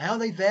and how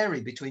they vary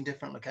between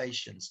different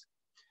locations.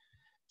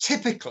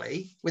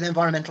 Typically, with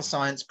environmental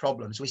science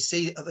problems, we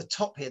see at the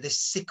top here this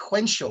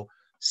sequential: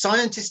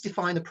 scientists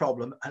define the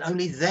problem, and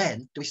only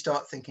then do we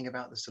start thinking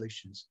about the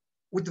solutions.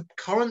 With the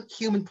current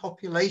human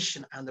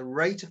population and the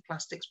rate of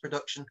plastics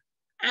production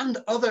and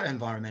other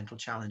environmental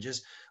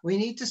challenges, we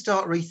need to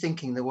start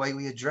rethinking the way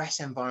we address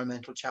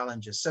environmental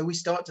challenges. So we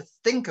start to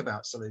think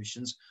about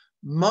solutions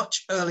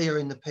much earlier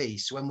in the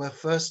piece, when we're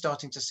first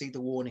starting to see the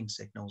warning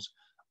signals.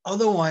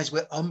 Otherwise,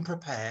 we're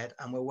unprepared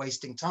and we're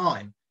wasting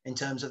time in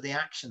terms of the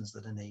actions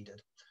that are needed.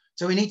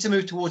 So we need to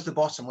move towards the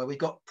bottom, where we've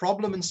got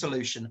problem and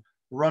solution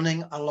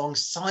running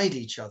alongside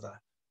each other,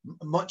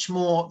 much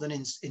more than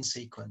in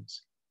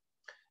sequence.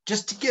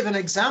 Just to give an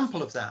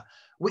example of that,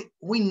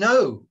 we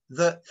know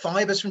that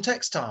fibers from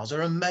textiles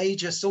are a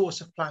major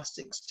source of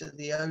plastics to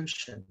the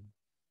ocean.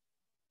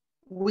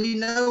 We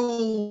know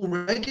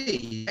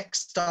already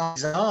textile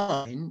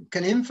design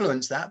can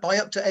influence that by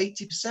up to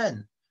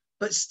 80%.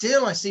 But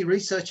still, I see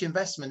research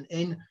investment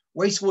in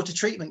wastewater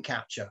treatment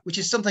capture, which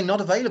is something not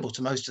available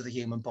to most of the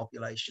human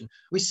population.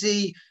 We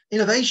see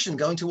innovation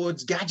going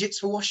towards gadgets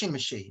for washing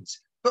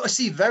machines, but I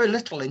see very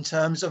little in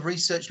terms of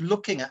research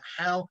looking at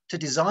how to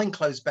design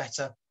clothes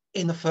better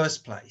in the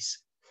first place.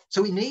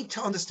 So we need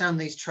to understand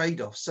these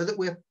trade-offs so that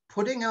we're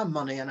putting our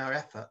money and our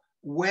effort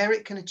where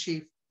it can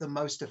achieve the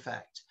most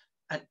effect.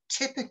 And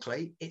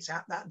typically it's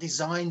at that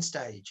design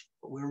stage,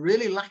 but we're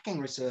really lacking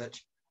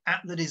research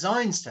at the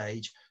design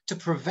stage to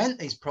prevent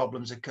these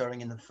problems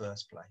occurring in the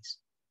first place.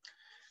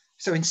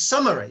 So in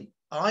summary,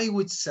 I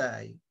would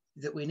say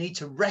that we need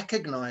to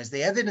recognize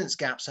the evidence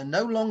gaps are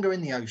no longer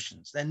in the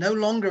oceans. They're no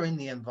longer in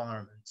the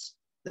environments.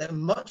 They're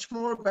much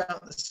more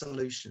about the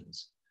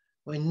solutions.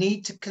 We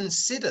need to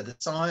consider the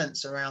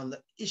science around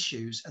the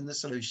issues and the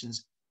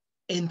solutions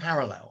in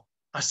parallel.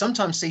 I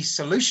sometimes see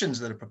solutions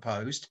that are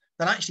proposed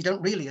that actually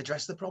don't really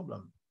address the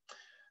problem.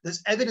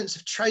 There's evidence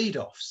of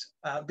trade-offs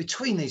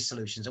between these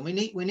solutions, and we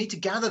need to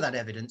gather that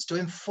evidence to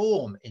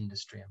inform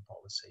industry and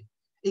policy.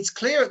 It's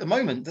clear at the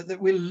moment that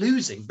we're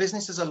losing,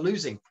 businesses are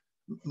losing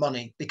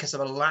money because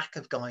of a lack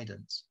of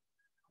guidance.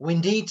 We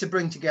need to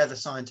bring together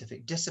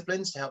scientific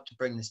disciplines to help to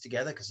bring this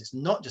together, because it's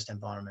not just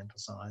environmental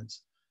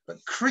science,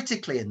 but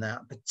critically in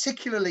that,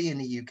 particularly in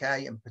the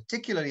UK and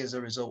particularly as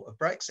a result of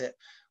Brexit,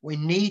 we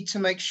need to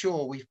make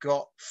sure we've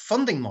got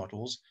funding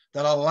models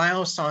that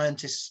allow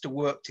scientists to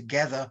work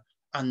together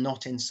and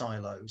not in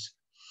silos.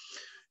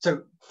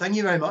 So thank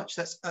you very much.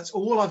 That's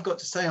all I've got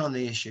to say on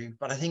the issue,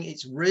 but I think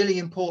it's really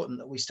important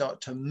that we start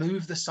to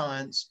move the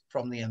science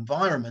from the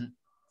environment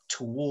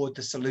toward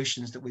the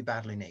solutions that we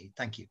badly need.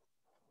 Thank you.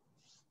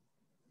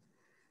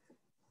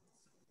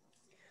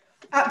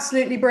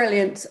 Absolutely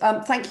brilliant.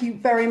 Thank you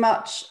very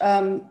much,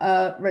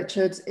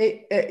 Richard.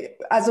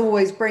 As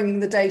always, bringing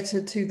the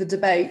data to the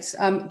debate.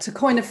 To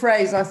coin a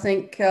phrase, I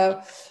think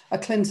a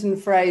Clinton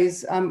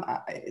phrase,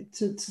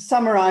 to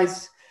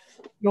summarise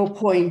your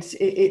point,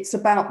 it's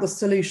about the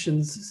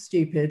solutions,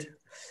 stupid.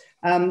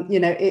 You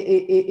know,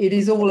 it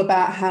is all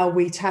about how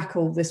we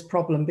tackle this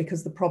problem,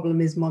 because the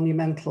problem is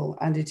monumental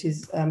and it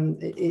is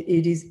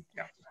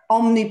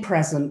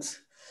omnipresent.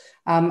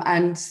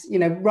 And, you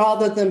know,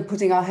 rather than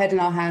putting our head in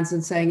our hands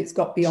and saying it's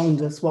got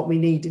beyond us, what we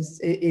need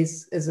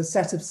is a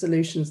set of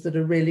solutions that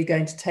are really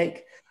going to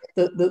take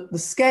the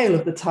scale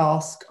of the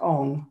task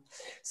on.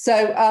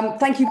 So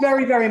thank you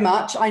very, very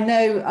much. I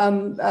know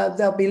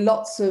there'll be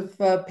lots of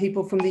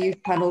people from the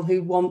youth panel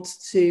who want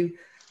to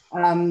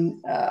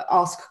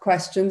ask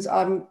questions.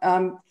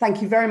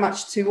 Thank you very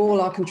much to all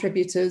our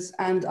contributors,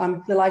 and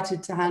I'm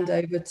delighted to hand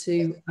over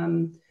to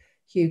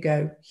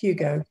Hugo.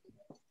 Hugo.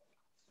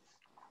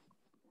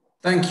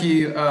 Thank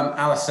you,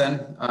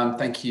 Alison.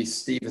 Thank you,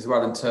 Steve, as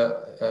well.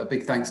 And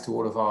big thanks to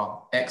all of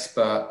our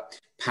expert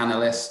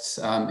panelists.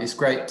 It's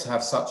great to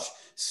have such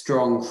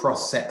strong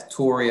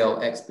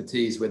cross-sectorial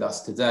expertise with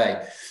us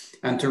today.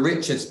 And to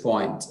Richard's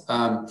point,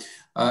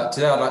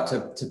 today I'd like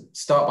to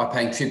start by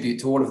paying tribute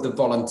to all of the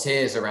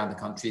volunteers around the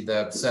country,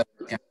 the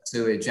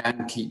Sewage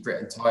and Keep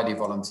Britain Tidy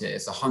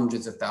volunteers, the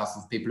hundreds of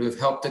thousands of people who have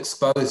helped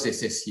expose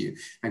this issue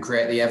and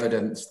create the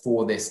evidence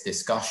for this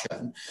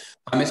discussion.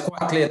 It's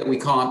quite clear that we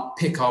can't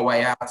pick our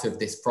way out of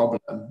this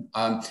problem,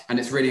 and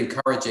it's really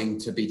encouraging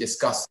to be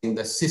discussing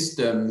the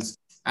systems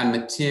and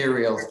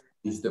materials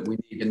that we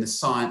need and the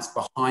science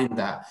behind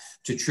that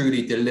to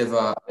truly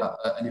deliver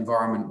an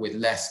environment with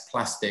less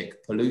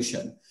plastic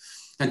pollution.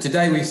 And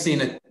today we've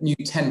seen a new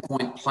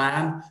 10-point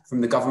plan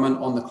from the government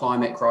on the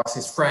climate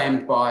crisis,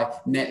 framed by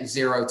net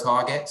zero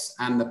targets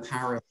and the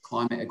Paris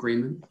Climate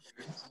Agreement.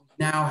 We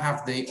now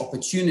have the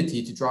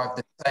opportunity to drive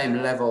the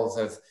same levels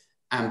of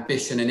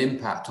ambition and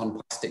impact on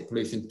plastic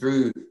pollution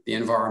through the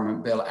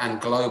Environment Bill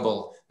and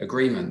global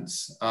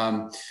agreements.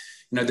 You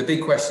know, the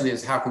big question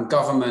is, how can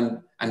government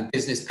and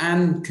business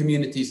and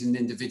communities and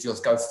individuals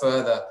go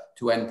further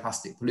to end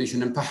plastic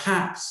pollution? And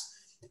perhaps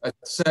a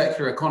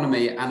circular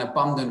economy and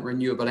abundant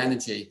renewable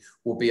energy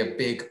will be a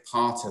big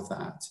part of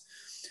that.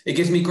 It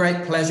gives me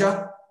great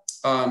pleasure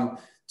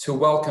to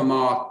welcome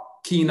our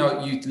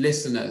keynote youth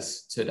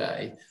listeners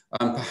today,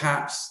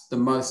 perhaps the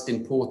most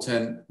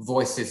important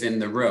voices in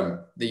the room,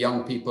 the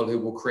young people who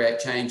will create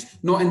change,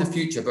 not in the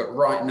future, but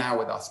right now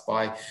with us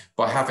by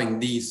having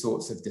these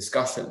sorts of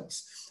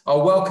discussions.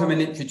 I'll welcome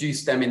and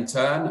introduce them in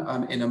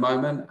turn in a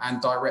moment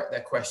and direct their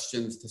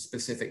questions to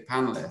specific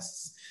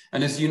panelists.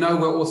 And as you know,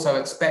 we're also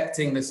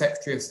expecting the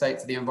Secretary of State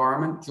for the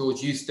Environment,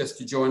 George Eustice,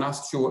 to join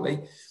us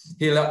shortly.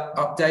 He'll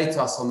update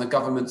us on the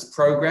government's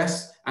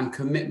progress and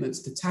commitments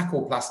to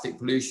tackle plastic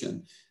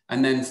pollution,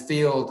 and then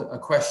field a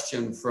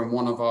question from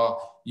one of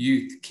our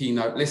youth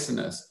keynote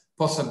listeners,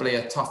 possibly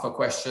a tougher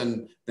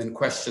question than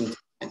question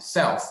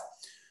itself.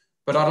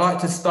 But I'd like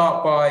to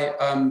start by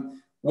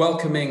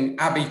welcoming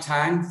Abby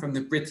Tang from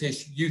the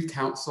British Youth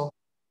Council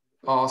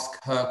to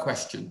ask her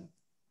question.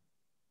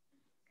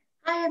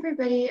 Hi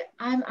everybody,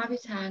 I'm Abby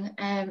Tang.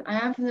 I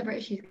am from the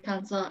British Youth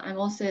Council. I'm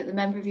also the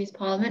Member of Youth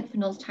Parliament for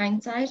North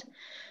Tyneside.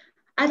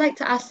 I'd like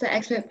to ask the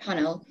expert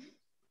panel,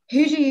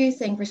 who do you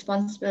think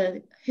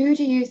responsibility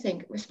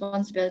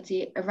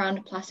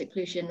around plastic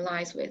pollution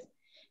lies with?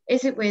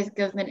 Is it with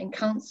government and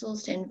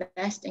councils to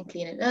invest and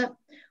clean it up?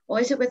 Or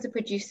is it with the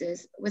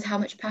producers with how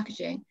much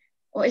packaging?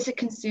 Or is it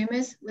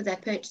consumers with their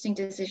purchasing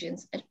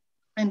decisions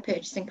and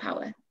purchasing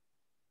power?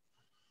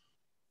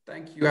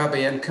 Thank you,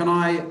 Abby. And can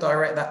I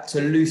direct that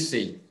to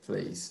Lucy,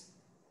 please?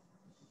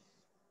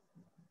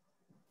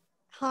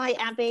 Hi,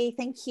 Abby.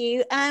 Thank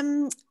you.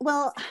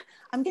 Well,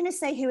 I'm going to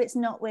say who it's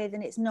not with,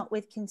 and it's not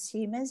with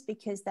consumers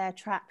because they're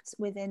trapped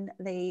within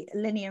the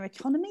linear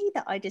economy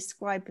that I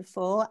described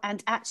before.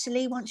 And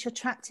actually, once you're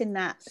trapped in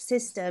that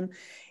system,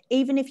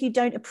 even if you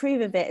don't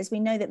approve of it, as we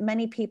know that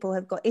many people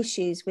have got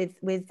issues with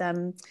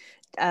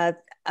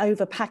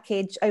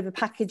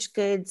overpackaged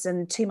goods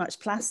and too much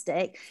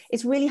plastic,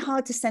 it's really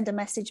hard to send a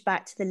message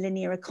back to the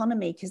linear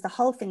economy because the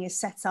whole thing is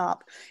set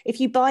up. If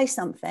you buy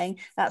something,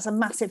 that's a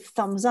massive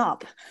thumbs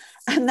up.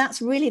 And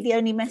that's really the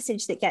only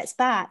message that gets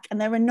back. And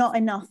there are not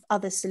enough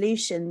other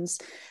solutions.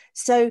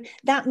 So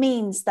that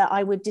means that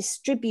I would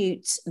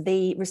distribute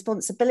the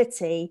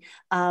responsibility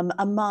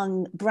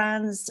among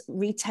brands,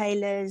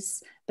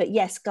 retailers, but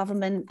yes,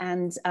 government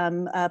and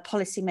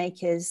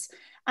policymakers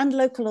and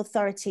local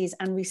authorities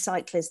and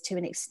recyclers to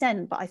an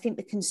extent. But I think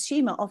the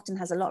consumer often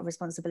has a lot of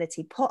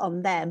responsibility put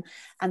on them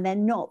and they're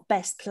not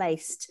best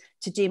placed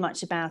to do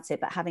much about it.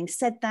 But having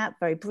said that,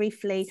 very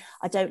briefly,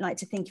 I don't like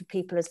to think of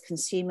people as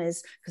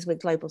consumers because we're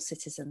global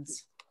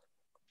citizens.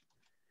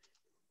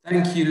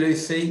 Thank you,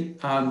 Lucy.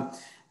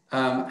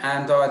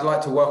 And I'd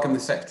like to welcome the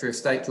Secretary of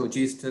State, George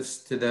Eustice,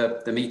 to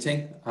the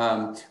meeting.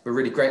 We're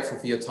really grateful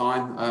for your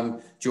time,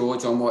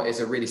 George, on what is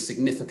a really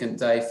significant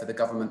day for the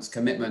government's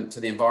commitment to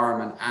the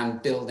environment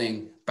and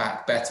building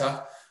back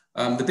better.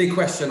 The big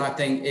question, I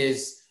think,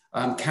 is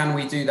can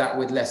we do that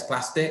with less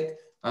plastic?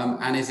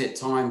 And is it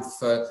time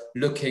for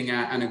looking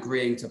at and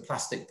agreeing to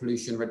plastic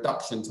pollution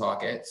reduction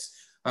targets?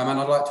 And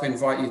I'd like to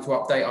invite you to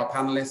update our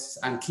panelists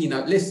and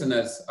keynote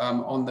listeners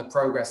on the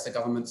progress the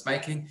government's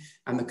making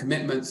and the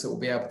commitments that we'll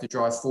be able to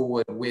drive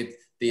forward with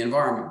the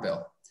Environment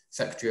Bill.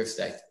 Secretary of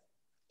State.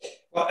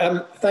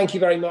 Well, thank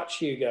you very much,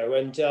 Hugo.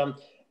 And,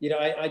 you know,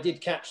 I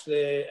did catch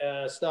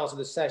the start of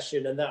the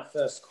session and that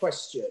first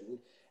question.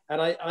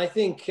 And I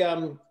think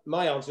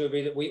my answer would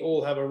be that we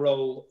all have a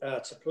role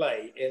to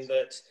play in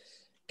that.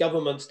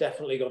 Government's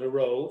definitely got a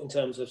role in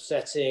terms of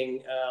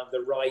setting the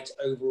right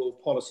overall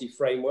policy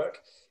framework,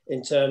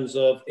 in terms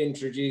of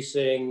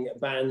introducing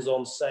bans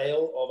on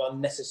sale of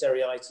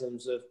unnecessary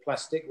items of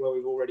plastic, where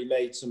we've already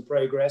made some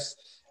progress,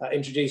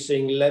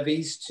 introducing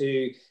levies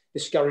to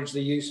discourage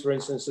the use, for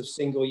instance, of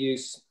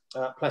single-use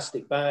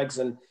plastic bags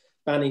and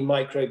banning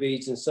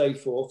microbeads and so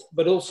forth,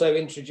 but also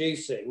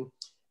introducing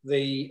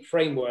the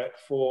framework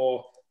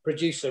for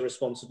producer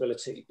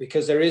responsibility,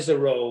 because there is a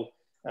role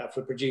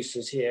for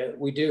producers here.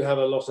 We do have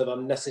a lot of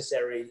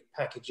unnecessary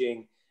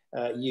packaging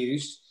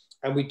used,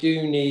 and we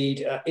do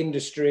need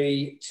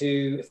industry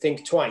to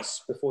think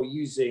twice before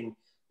using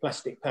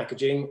plastic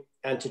packaging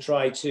and to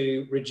try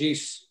to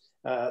reduce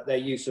their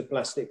use of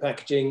plastic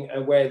packaging.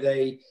 And where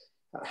they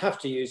have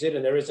to use it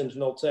and there isn't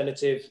an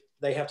alternative,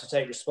 they have to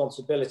take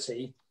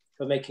responsibility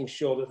for making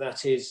sure that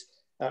that is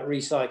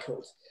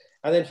recycled.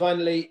 And then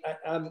finally,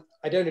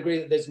 I don't agree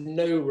that there's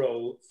no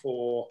role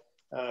for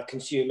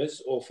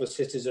consumers or for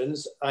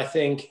citizens. I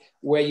think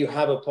where you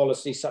have a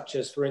policy such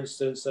as, for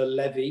instance, a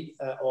levy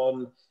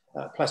on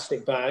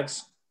plastic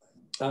bags,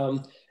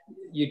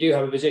 you do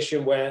have a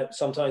position where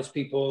sometimes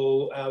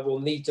people will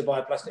need to buy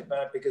a plastic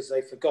bag because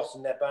they've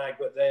forgotten their bag,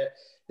 but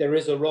there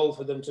is a role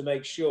for them to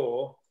make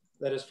sure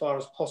that as far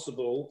as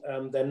possible,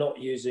 they're not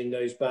using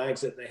those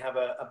bags, that they have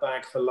a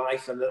bag for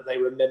life and that they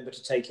remember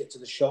to take it to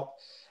the shop.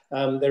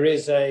 There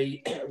is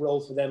a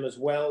role for them as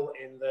well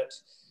in that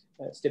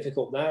it's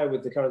difficult now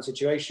with the current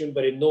situation,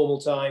 but in normal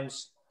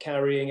times,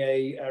 carrying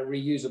a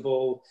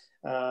reusable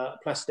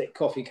plastic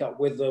coffee cup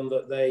with them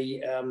that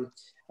they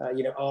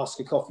ask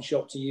a coffee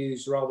shop to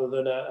use rather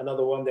than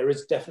another one. There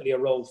is definitely a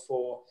role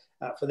for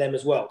them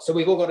as well. So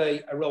we've all got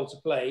a role to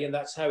play, and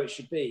that's how it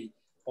should be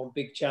on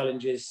big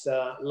challenges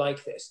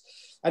like this.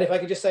 And if I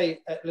could just say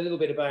a little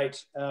bit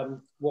about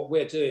what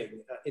we're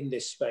doing in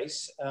this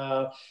space.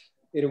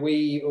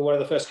 We were one of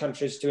the first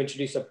countries to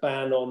introduce a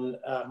ban on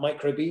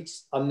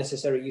microbeads,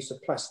 unnecessary use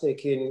of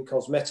plastic in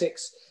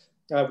cosmetics.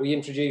 We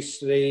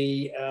introduced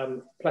the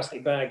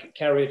plastic bag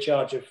carrier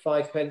charge of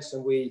 5p,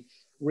 and we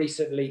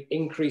recently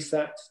increased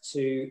that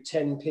to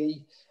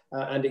 10p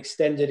and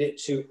extended it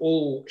to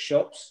all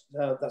shops.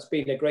 That's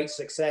been a great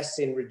success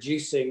in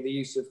reducing the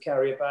use of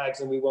carrier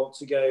bags, and we want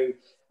to go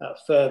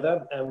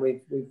further, and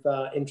we've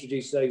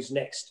introduced those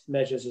next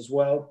measures as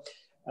well.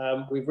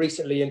 We've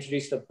recently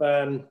introduced a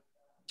ban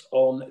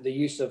on the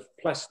use of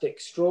plastic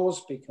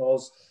straws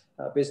because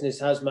business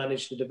has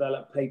managed to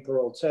develop paper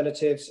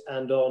alternatives,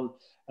 and on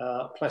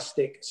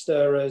plastic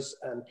stirrers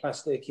and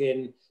plastic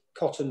in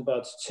cotton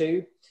buds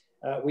too.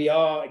 We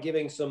are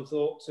giving some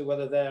thought to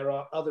whether there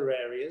are other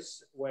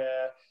areas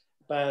where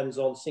bans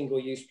on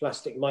single-use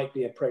plastic might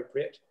be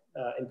appropriate,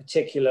 in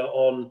particular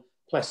on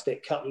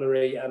plastic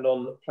cutlery and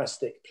on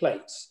plastic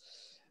plates.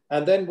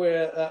 And then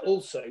we're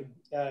also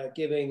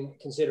giving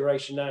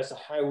consideration now as to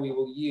how we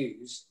will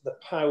use the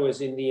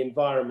powers in the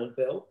Environment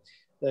Bill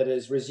that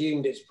has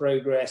resumed its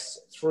progress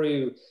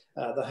through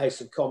the House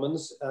of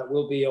Commons,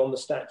 will be on the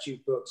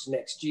statute books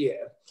next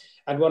year.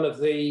 And one of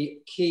the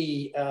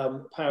key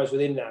powers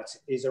within that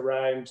is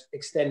around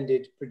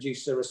extended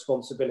producer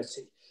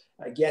responsibility,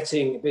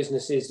 getting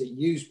businesses that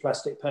use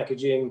plastic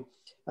packaging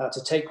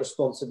to take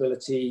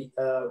responsibility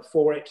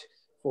for it,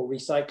 for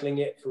recycling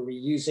it, for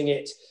reusing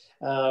it,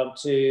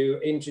 to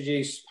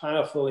introduce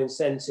powerful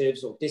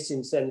incentives or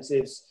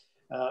disincentives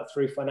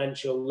through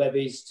financial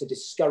levies to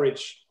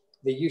discourage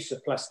the use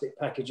of plastic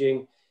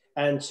packaging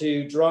and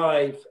to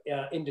drive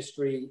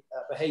industry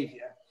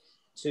behaviour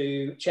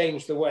to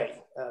change the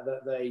way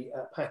that they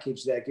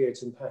package their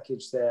goods and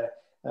package their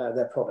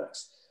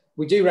products.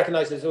 We do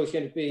recognise there's always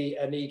going to be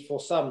a need for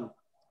some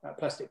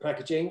plastic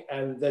packaging,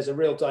 and there's a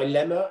real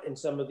dilemma in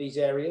some of these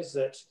areas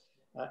that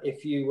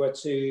if you were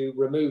to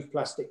remove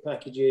plastic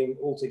packaging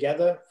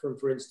altogether from,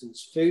 for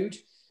instance, food,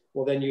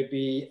 well, then you'd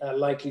be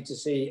likely to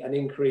see an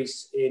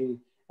increase in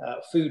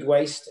food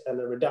waste and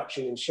a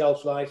reduction in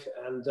shelf life,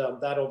 and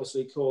that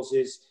obviously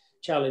causes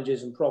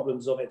challenges and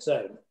problems of its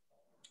own.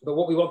 But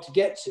what we want to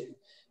get to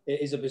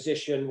is a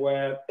position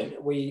where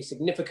we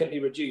significantly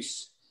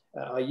reduce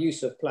our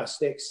use of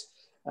plastics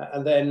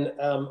and then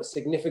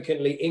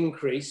significantly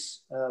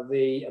increase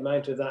the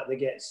amount of that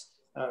gets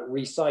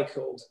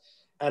recycled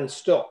and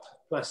stop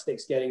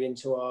plastics getting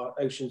into our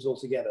oceans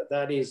altogether.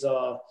 That is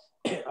our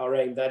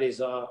aim, that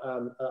is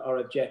our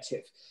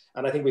objective.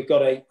 And I think we've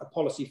got a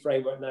policy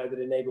framework now that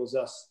enables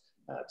us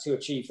to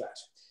achieve that.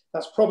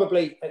 That's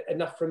probably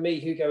enough from me.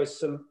 Hugo has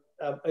some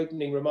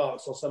opening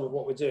remarks on some of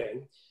what we're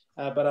doing,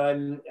 but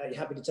I'm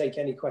happy to take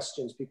any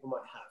questions people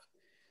might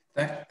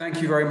have.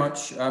 Thank you very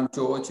much,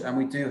 George. And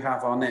we do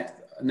have our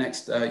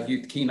next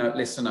youth keynote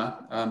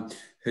listener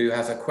who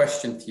has a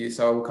question for you.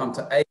 So I will come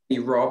to Amy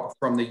Robb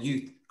from the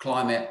Youth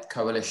Climate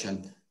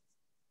Coalition.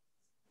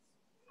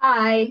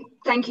 Hi,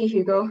 thank you,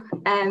 Hugo,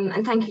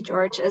 and thank you,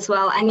 George, as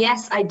well. And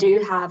yes, I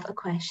do have a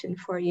question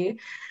for you.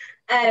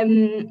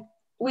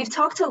 We've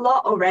talked a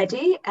lot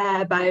already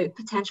about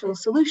potential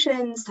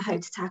solutions to how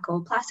to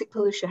tackle plastic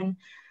pollution,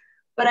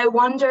 but I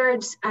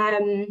wondered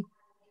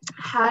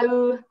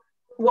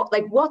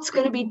what's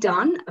going to be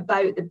done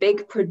about the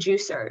big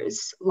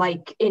producers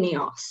like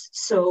INEOS,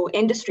 so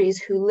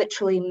industries who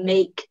literally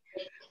make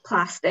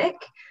plastic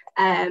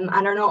and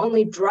are not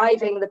only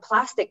driving the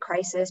plastic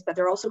crisis, but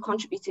they're also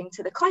contributing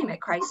to the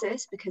climate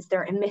crisis because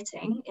they're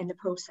emitting in the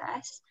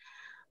process.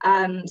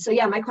 So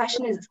yeah, my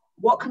question is,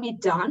 what can be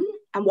done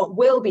and what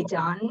will be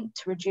done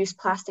to reduce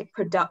plastic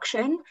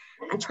production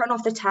and turn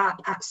off the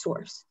tap at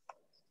source?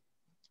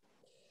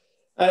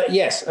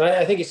 Yes, and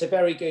I think it's a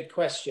very good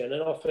question.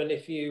 And often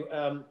if you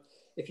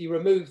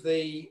remove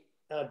the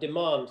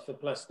demand for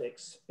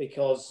plastics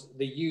because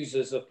the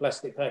users of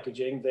plastic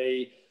packaging,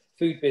 the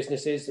food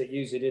businesses that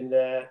use it in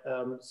their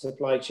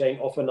supply chain,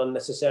 often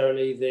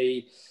unnecessarily,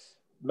 the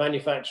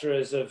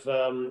manufacturers of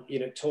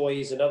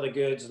toys and other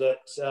goods that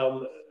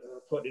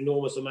put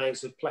enormous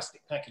amounts of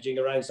plastic packaging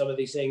around some of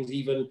these things,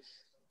 even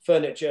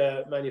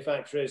furniture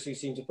manufacturers who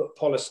seem to put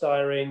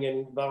polystyrene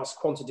in vast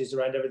quantities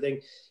around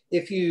everything.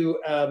 If you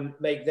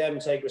make them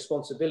take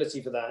responsibility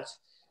for that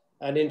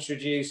and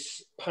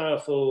introduce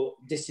powerful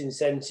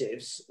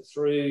disincentives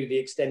through the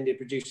extended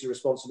producer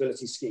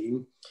responsibility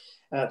scheme,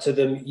 to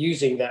them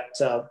using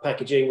that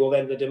packaging, well,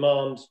 then the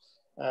demand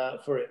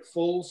for it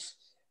falls,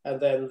 and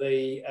then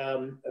the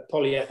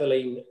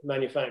polyethylene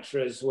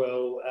manufacturers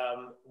will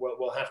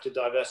have to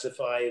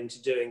diversify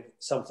into doing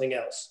something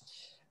else.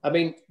 I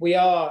mean, we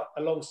are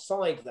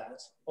alongside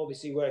that,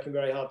 obviously working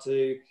very hard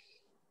to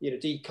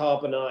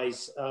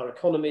decarbonize our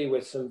economy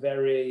with some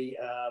very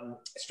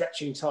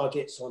stretching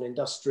targets on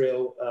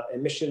industrial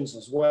emissions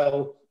as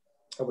well,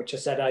 which are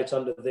set out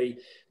under the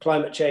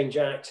Climate Change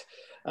Act.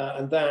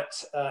 And that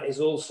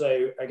is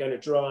also going to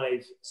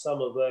drive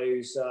some of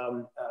those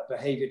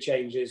behavior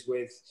changes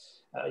with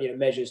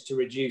measures to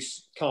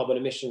reduce carbon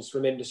emissions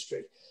from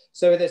industry.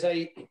 So there's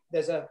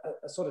a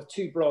sort of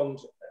two-pronged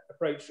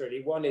approach,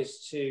 really. One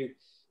is to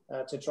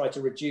try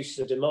to reduce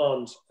the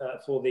demand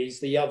for these.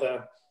 The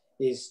other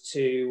is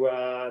to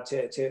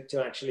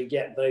actually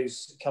get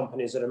those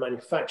companies that are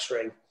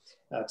manufacturing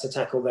to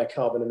tackle their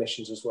carbon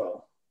emissions as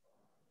well.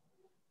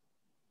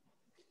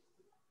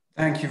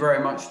 Thank you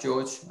very much,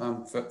 George,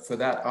 for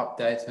that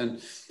update.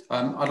 And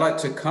I'd like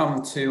to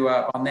come to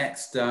our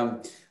next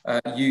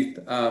youth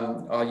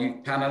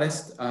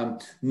panelist,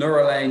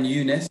 Nurulain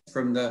Yunus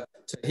from the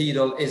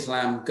Siegle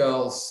Islam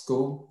Girls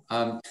School,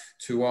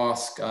 to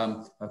ask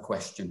a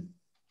question.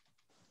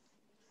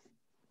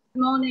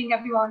 Good morning,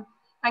 everyone.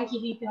 Thank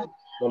you, Ethan.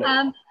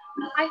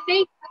 I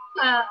think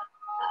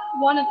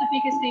one of the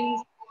biggest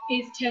things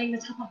is turning the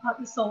tap off at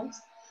the source.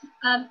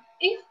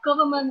 If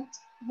government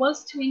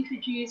was to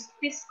introduce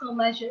fiscal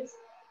measures,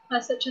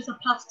 such as a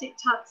plastic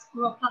tax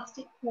or a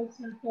plastic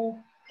quota for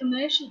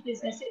commercial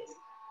businesses,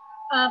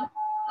 how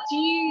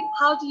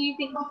do you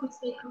think we could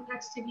stay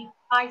competitively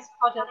price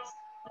products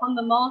on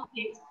the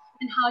market,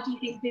 and how do you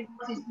think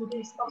businesses would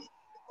respond?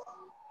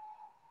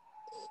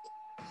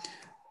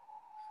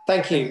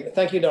 Thank you,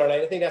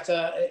 Nurulain. I think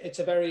it's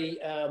a very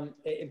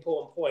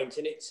important point,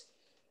 and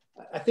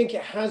I think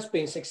it has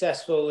been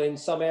successful in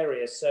some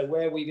areas. So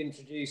where we've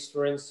introduced,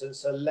 for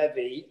instance, a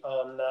levy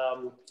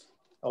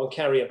on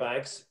carrier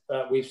bags,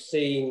 we've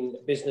seen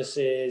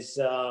businesses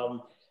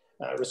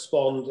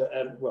respond,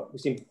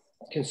 we've seen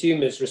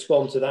consumers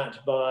respond to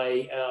that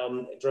by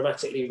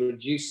dramatically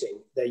reducing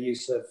their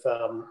use of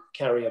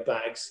carrier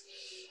bags.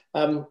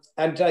 And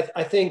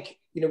I think,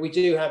 we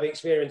do have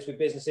experience with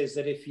businesses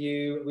that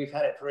we've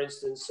had it, for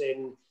instance,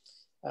 in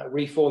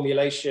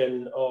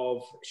reformulation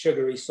of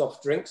sugary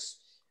soft drinks,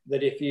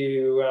 that if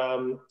you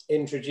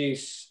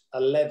introduce a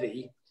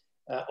levy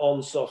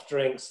on soft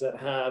drinks that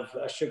have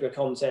a sugar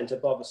content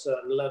above a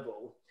certain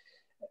level,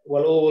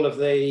 well, all of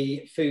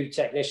the food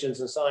technicians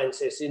and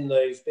scientists in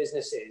those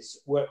businesses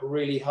work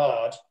really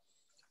hard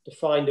to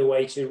find a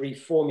way to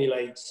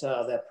reformulate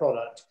their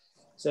product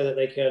so that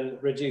they can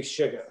reduce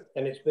sugar.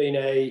 And it's been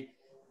a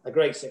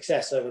great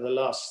success over the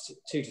last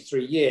 2 to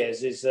 3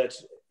 years, is that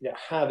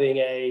having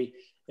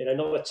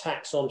not a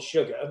tax on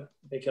sugar,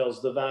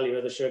 because the value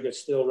of the sugar is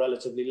still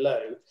relatively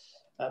low,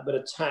 but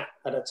a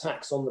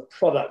tax on the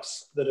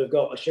products that have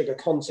got a sugar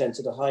content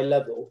at a high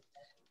level,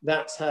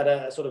 that's had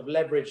a sort of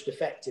leveraged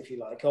effect, if you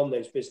like, on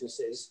those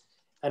businesses,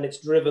 and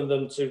it's driven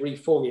them to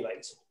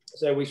reformulate.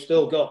 So we've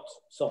still got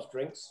soft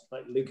drinks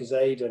like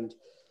Lucozade and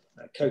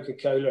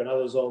Coca-Cola and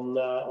others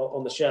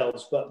on the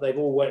shelves, but they've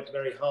all worked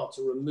very hard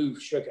to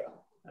remove sugar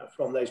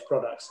from those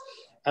products.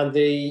 And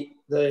the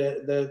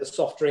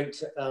soft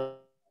drinks, I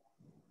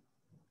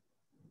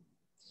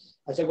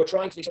say we're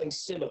trying to do something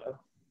similar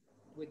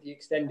with the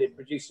extended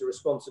producer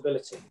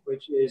responsibility,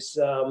 which is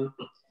to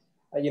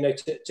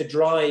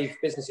drive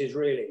businesses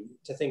really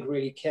to think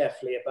really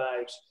carefully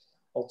about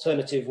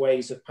alternative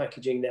ways of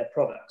packaging their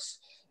products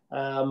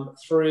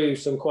through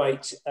some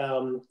quite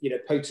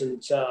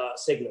potent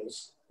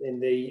signals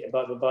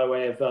by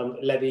way of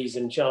levies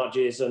and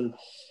charges and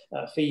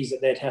fees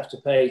that they'd have to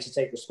pay to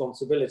take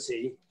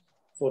responsibility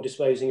for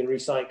disposing and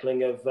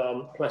recycling of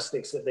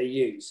plastics that they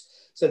use.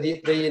 So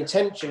the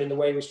intention in the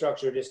way we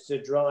structure it is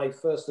to drive,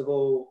 first of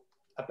all,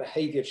 a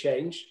behavior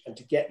change and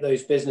to get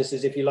those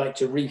businesses, if you like,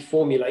 to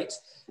reformulate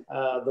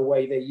the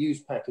way they use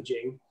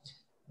packaging,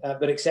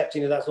 but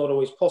accepting that that's not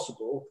always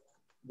possible.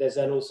 There's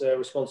then also a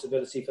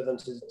responsibility for them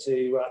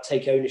to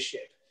take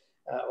ownership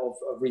of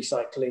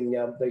recycling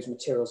those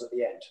materials at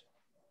the end.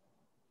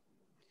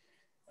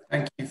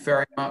 Thank you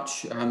very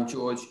much,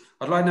 George.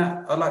 I'd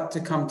like to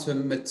come to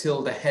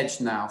Matilda Hedge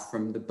now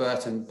from the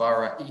Burton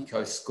Borough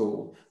Eco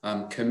School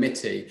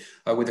Committee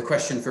with a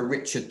question for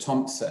Richard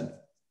Thompson.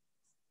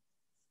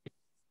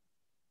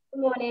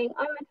 Good morning,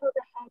 I'm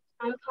Matilda Hedge.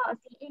 I'm part of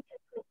the Eco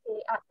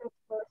Committee at Burton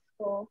Borough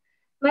School.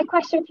 My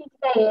question for you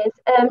today is,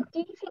 do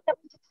you think that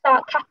we should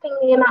start capping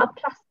the amount of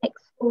plastic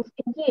schools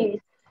can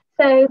use?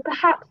 So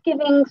perhaps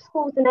giving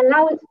schools an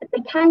allowance that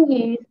they can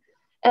use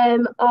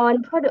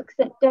on products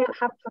that don't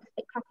have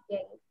plastic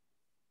packaging.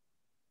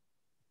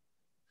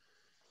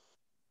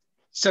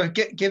 So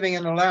giving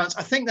an allowance,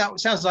 I think that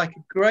sounds like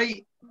a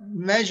great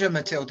measure,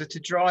 Matilda,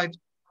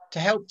 to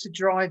help to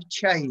drive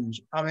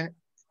change. I mean,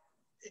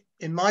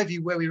 in my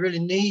view, where we really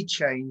need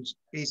change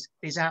is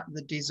at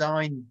the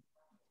design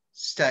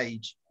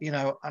stage, and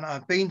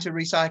I've been to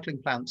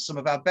recycling plants, some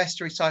of our best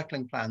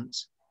recycling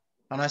plants,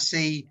 and I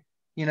see,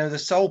 You know, the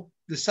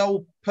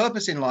sole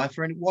purpose in life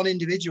for one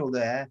individual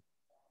there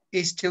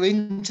is to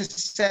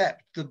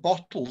intercept the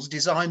bottles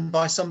designed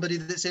by somebody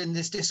that's in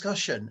this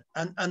discussion.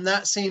 And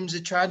that seems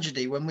a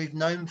tragedy when we've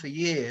known for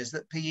years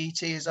that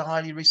PET is a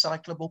highly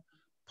recyclable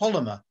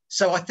polymer.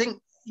 So I think,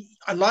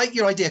 I like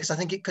your idea because I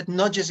think it could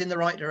nudge us in the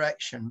right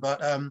direction, but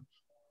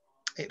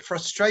it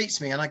frustrates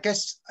me. And I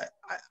guess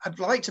I'd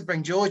like to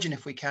bring George in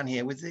if we can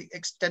here with the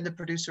extended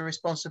producer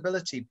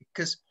responsibility,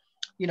 because,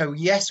 you know,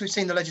 yes, we've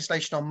seen the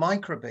legislation on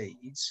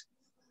microbeads,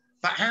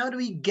 but how do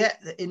we get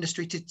the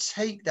industry to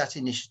take that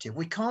initiative?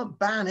 We can't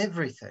ban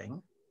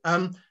everything.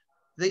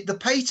 The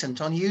patent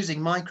on using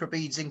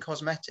microbeads in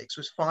cosmetics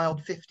was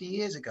filed 50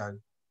 years ago.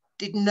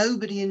 Did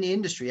nobody in the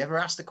industry ever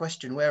ask the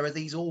question, where are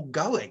these all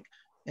going?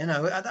 You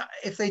know,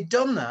 if they'd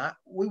done that,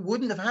 we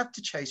wouldn't have had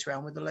to chase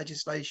around with the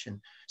legislation.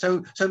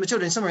 So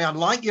Matilda, in summary, I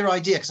like your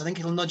idea because I think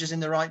it'll nudge us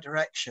in the right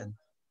direction.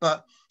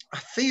 But I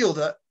feel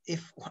that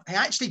if we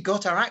actually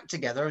got our act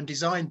together and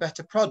designed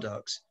better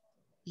products,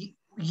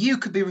 you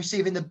could be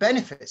receiving the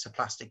benefits of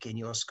plastic in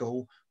your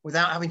school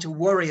without having to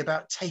worry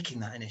about taking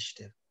that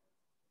initiative.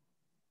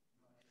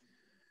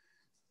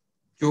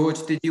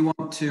 George, did you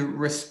want to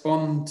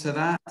respond to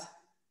that?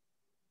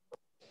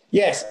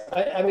 Yes,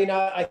 I mean,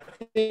 I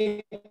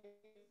think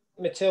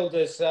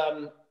Matilda's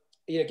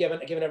you know,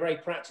 given a very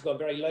practical and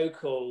very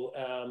local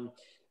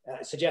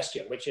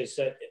suggestion, which is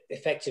that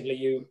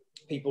effectively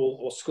people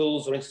or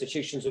schools or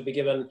institutions would be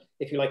given,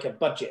 if you like, a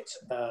budget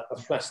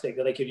of plastic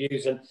that they could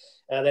use, and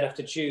they'd have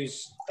to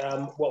choose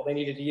what they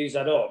needed to use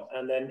that on.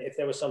 And then if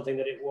there was something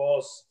that it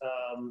was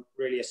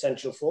really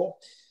essential for,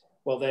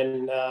 well,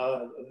 then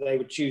they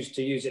would choose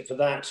to use it for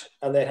that,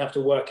 and they'd have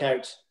to work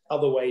out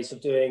other ways of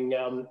doing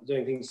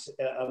things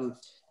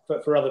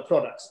for other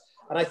products.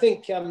 And I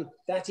think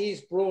that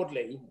is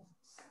broadly,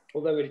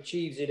 although it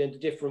achieves it in a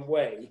different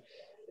way,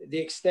 the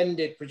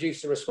extended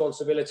producer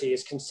responsibility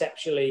is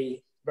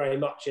conceptually very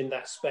much in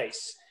that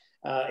space,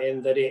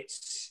 in that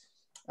it's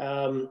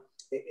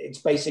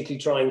basically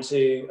trying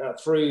to,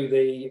 through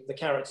the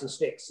carrots and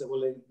sticks that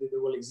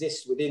will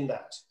exist within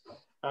that,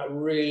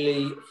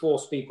 really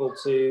force people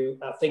to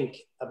think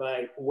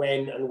about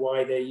when and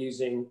why they're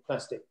using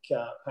plastic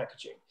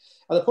packaging.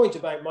 And the point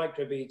about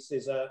microbeads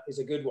is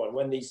a good one.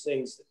 When these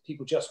things,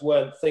 people just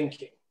weren't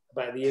thinking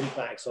about the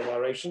impacts on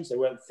our oceans. They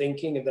weren't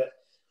thinking that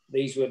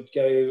these would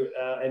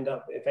end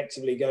up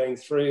effectively going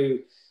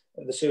through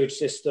the sewage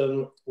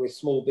system with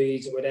small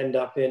beads that would end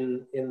up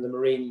in the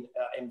marine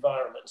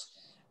environment.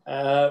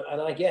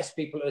 And I guess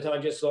people at the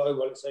time just thought, oh,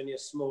 well, it's only a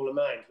small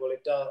amount. Well,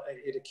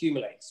 it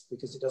accumulates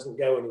because it doesn't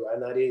go anywhere.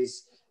 And that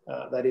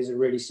is a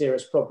really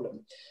serious problem.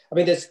 I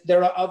mean,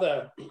 there are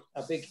other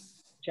big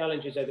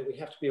challenges though that we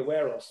have to be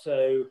aware of.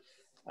 So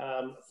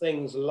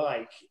things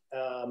like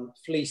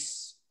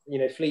fleeces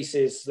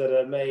that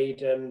are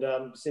made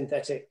and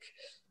synthetic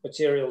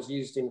materials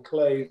used in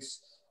clothes,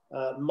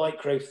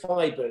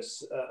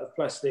 microfibers of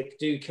plastic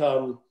do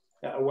come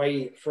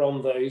away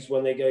from those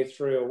when they go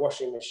through a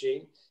washing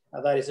machine.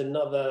 That is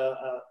another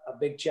a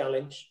big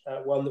challenge,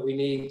 one that we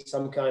need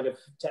some kind of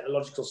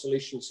technological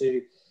solution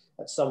to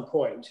at some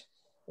point.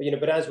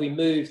 But as we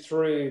move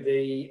through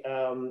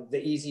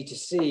the easy to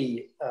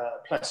see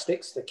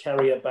plastics, the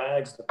carrier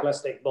bags, the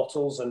plastic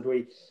bottles, and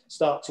we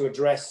start to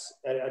address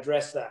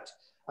that,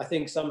 I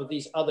think some of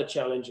these other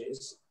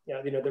challenges,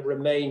 that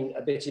remain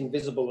a bit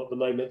invisible at the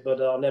moment, but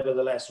are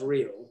nevertheless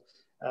real,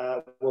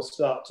 will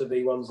start to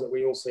be ones that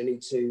we also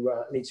need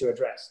to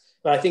address.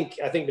 But I think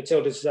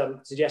Matilda's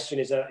suggestion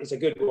is a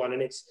good one,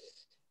 and it's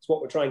what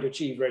we're trying to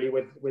achieve really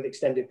with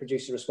extended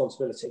producer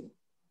responsibility.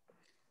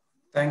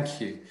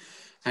 Thank you.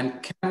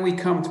 And can we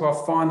come to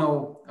our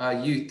final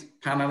youth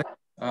panelist,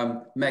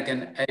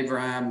 Megan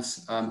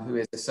Abrahams, who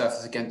is the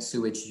Surfers Against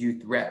Sewage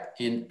Youth Rep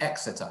in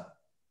Exeter.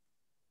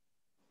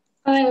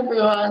 Hi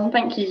everyone,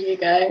 thank you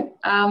Hugo.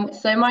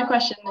 So my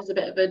question is a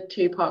bit of a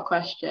two-part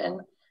question.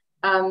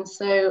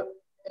 So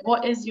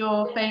what is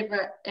your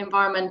favourite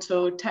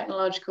environmental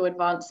technological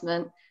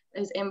advancement that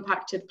has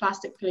impacted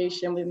plastic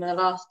pollution within the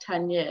last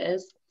 10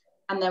 years?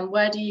 And then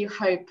where do you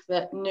hope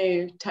that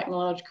new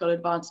technological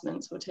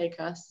advancements will take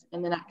us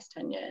in the next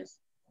 10 years?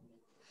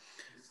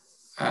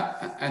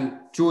 And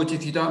George,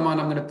 if you don't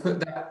mind, I'm going to put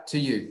that to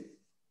you.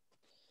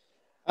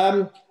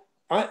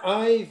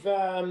 I've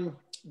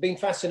been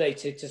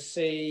fascinated to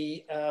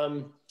see,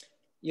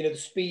 the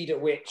speed at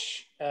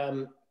which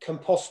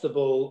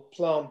compostable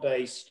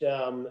plant-based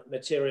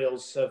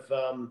materials have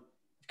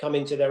come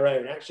into their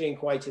own, actually in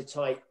quite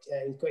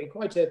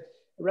a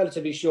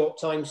relatively short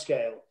time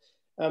scale.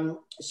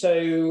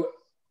 So,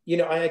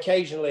 I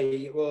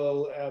occasionally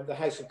will, the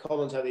House of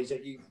Commons have these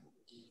that you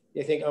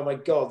think, oh my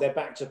God, they're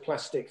back to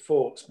plastic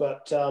forks,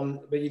 but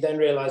you then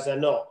realise they're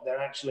not. They're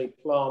actually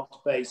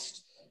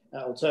plant-based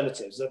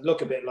alternatives that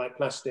look a bit like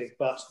plastic,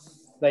 but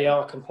they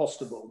are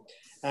compostable.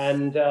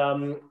 And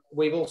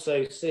we've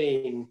also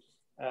seen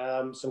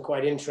some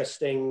quite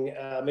interesting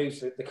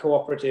moves. The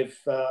cooperative,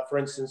 for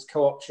instance,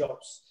 co-op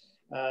shops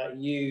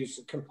use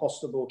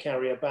compostable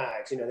carrier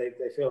bags.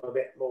 They feel a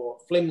bit more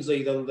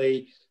flimsy than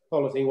the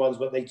polythene ones,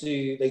 but they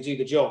do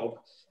the job.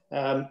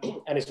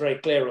 and it's very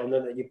clear on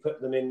them that you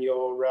put them in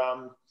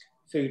your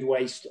food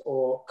waste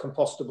or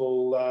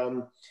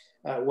compostable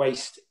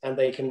waste, and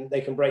they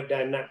can break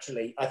down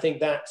naturally. I think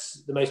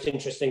that's the most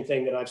interesting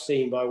thing that I've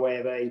seen by way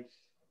of a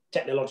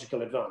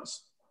technological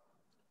advance.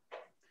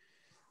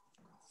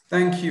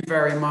 Thank you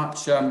very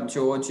much,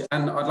 George.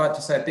 And I'd like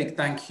to say a big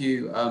thank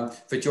you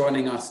for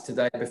joining us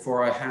today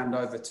before I hand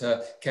over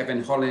to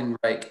Kevin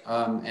Hollinrake,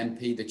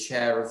 MP, the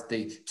chair of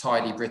the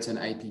Tidy Britain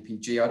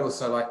APPG. I'd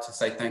also like to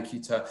say thank you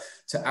to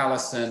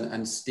Alison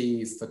and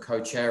Steve for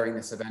co-chairing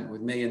this event with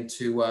me, and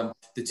to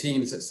the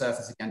teams at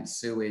Surfers Against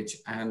Sewage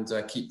and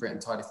Keep Britain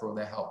Tidy for all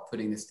their help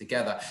putting this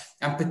together.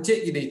 And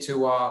particularly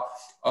to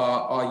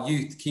our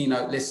youth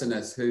keynote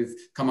listeners who've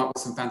come up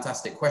with some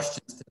fantastic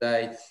questions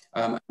today,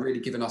 and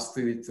really given us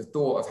food for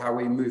thought of how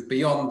we move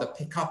beyond the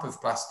pickup of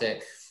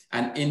plastic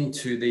and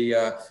into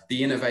the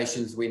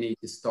innovations we need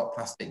to stop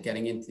plastic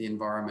getting into the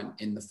environment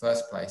in the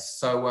first place.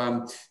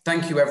 So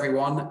thank you,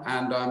 everyone.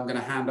 And I'm going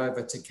to hand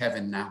over to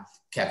Kevin now.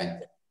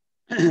 Kevin.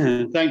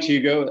 Thanks,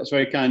 Hugo. That's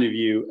very kind of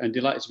you, and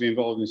delighted to be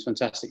involved in this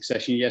fantastic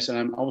session. Yes, and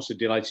I'm also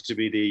delighted to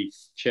be the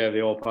chair of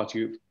the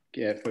all-party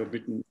group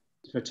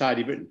for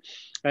Tidy Britain.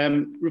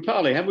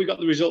 Rupali, have we got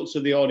the results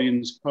of the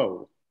audience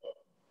poll?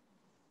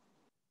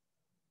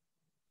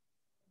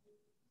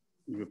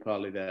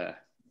 Rupali there.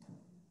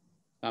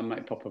 That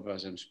might pop up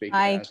as I'm speaking.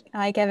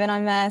 Hi, Kevin,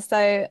 I'm there.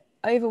 So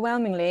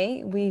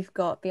overwhelmingly, we've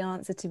got the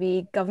answer to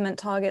be government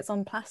targets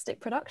on plastic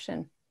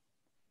production.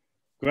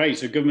 Great,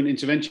 so government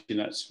intervention,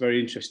 that's very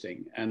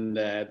interesting. And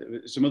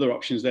some other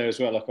options there as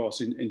well, of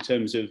course, in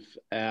terms of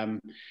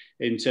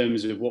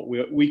what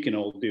we can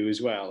all do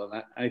as well.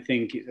 And I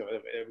think we've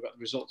got the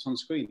results on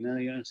screen. There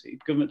you go. See,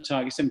 government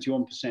target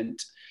 71%.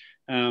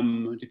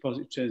 Deposit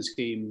return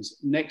schemes,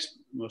 next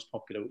most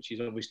popular, which is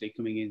obviously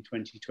coming in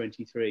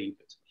 2023.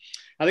 But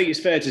I think it's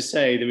fair to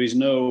say there is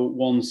no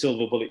one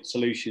silver bullet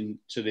solution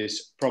to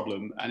this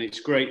problem. And it's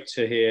great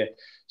to hear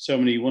so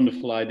many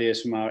wonderful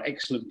ideas from our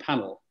excellent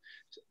panel,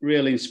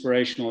 really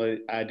inspirational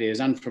ideas,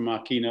 and from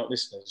our keynote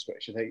listeners,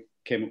 which I think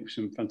came up with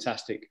some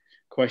fantastic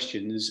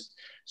questions.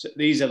 So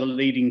these are the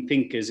leading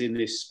thinkers in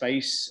this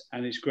space,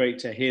 and it's great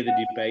to hear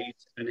the debate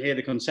and hear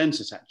the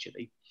consensus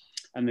actually,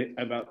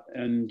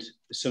 and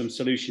some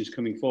solutions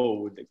coming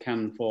forward that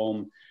can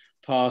form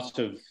part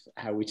of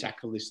how we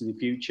tackle this in the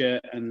future.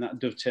 And that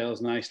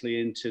dovetails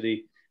nicely into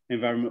the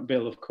Environment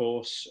Bill, of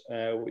course,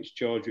 which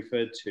George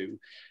referred to.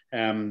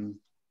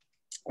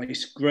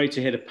 It's great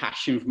to hear the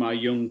passion from our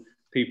young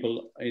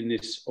people in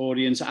this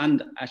audience,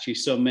 and actually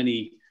so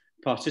many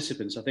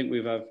participants. I think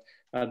we've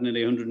had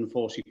nearly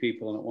 140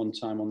 people at one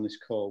time on this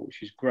call,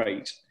 which is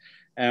great.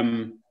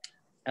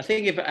 I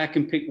think if I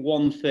can pick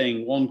one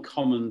thing, one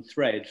common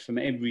thread from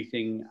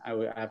everything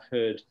I've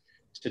heard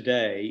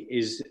today,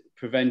 is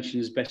prevention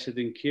is better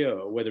than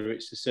cure, whether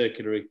it's the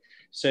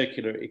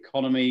circular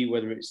economy,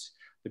 whether it's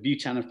the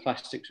butane of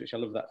plastics, which I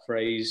love that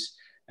phrase.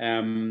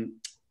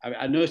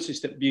 I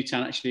noticed that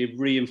Bhutan actually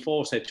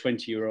reinforced their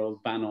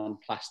 20-year-old ban on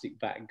plastic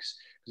bags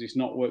because it's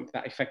not worked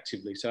that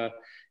effectively. So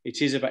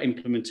it is about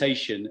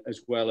implementation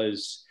as well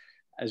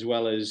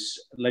as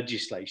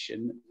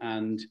legislation,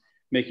 and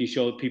making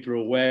sure that people are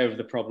aware of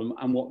the problem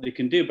and what they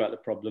can do about the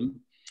problem.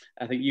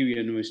 I think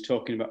Ewan was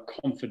talking about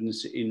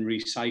confidence in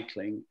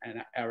recycling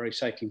and our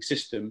recycling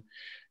system.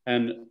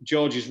 And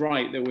George is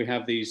right that we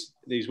have these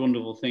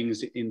wonderful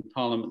things in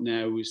Parliament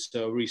now,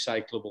 so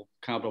recyclable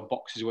cardboard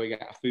boxes where you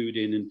get our food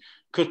in, and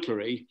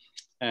cutlery,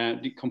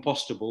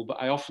 compostable, but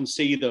I often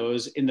see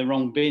those in the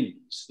wrong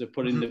bins. They're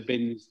put in the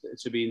bins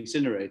to be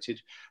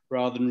incinerated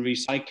rather than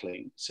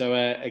recycling. So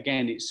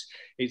again,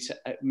 it's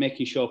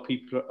making sure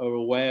people are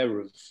aware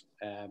of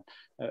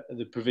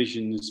the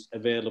provisions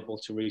available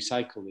to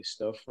recycle this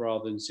stuff,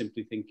 rather than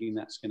simply thinking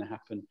that's going to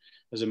happen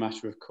as a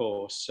matter of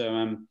course.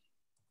 So,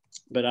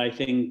 but I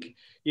think,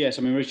 yes,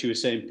 I mean, Richard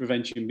was saying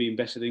prevention being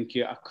better than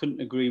cure. I couldn't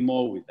agree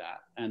more with that.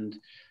 And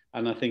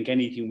I think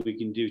anything we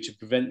can do to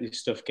prevent this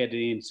stuff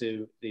getting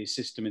into the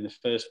system in the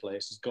first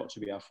place has got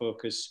to be our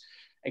focus.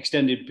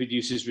 Extended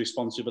producers'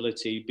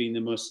 responsibility being the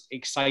most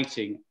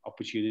exciting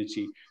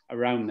opportunity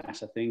around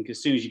that. I think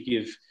as soon as you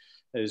give,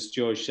 as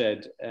George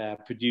said,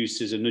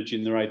 producers a nudge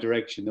in the right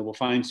direction, they will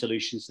find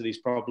solutions to these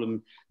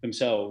problems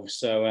themselves.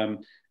 So,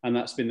 and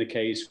that's been the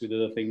case with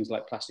other things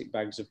like plastic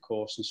bags, of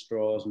course, and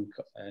straws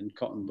and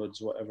cotton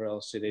buds, whatever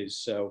else it is.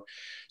 So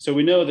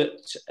we know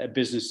that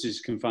businesses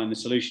can find the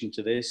solution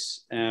to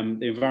this. The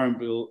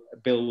Environment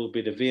Bill will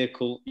be the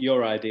vehicle.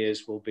 Your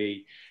ideas will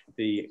be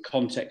the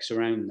context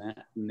around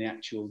that and the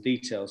actual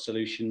detailed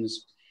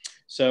solutions.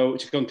 So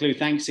to conclude,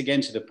 thanks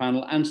again to the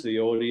panel and to the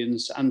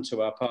audience and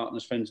to our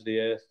partners, Friends of the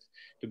Earth,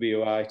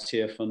 WI,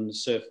 Tier Fund,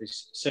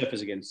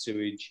 Surfers Against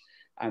Sewage,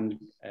 and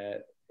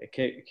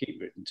Keep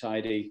Britain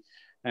Tidy.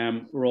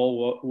 We're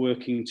all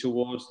working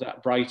towards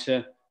that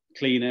brighter,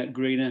 cleaner,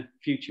 greener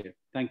future.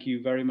 Thank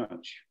you very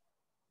much.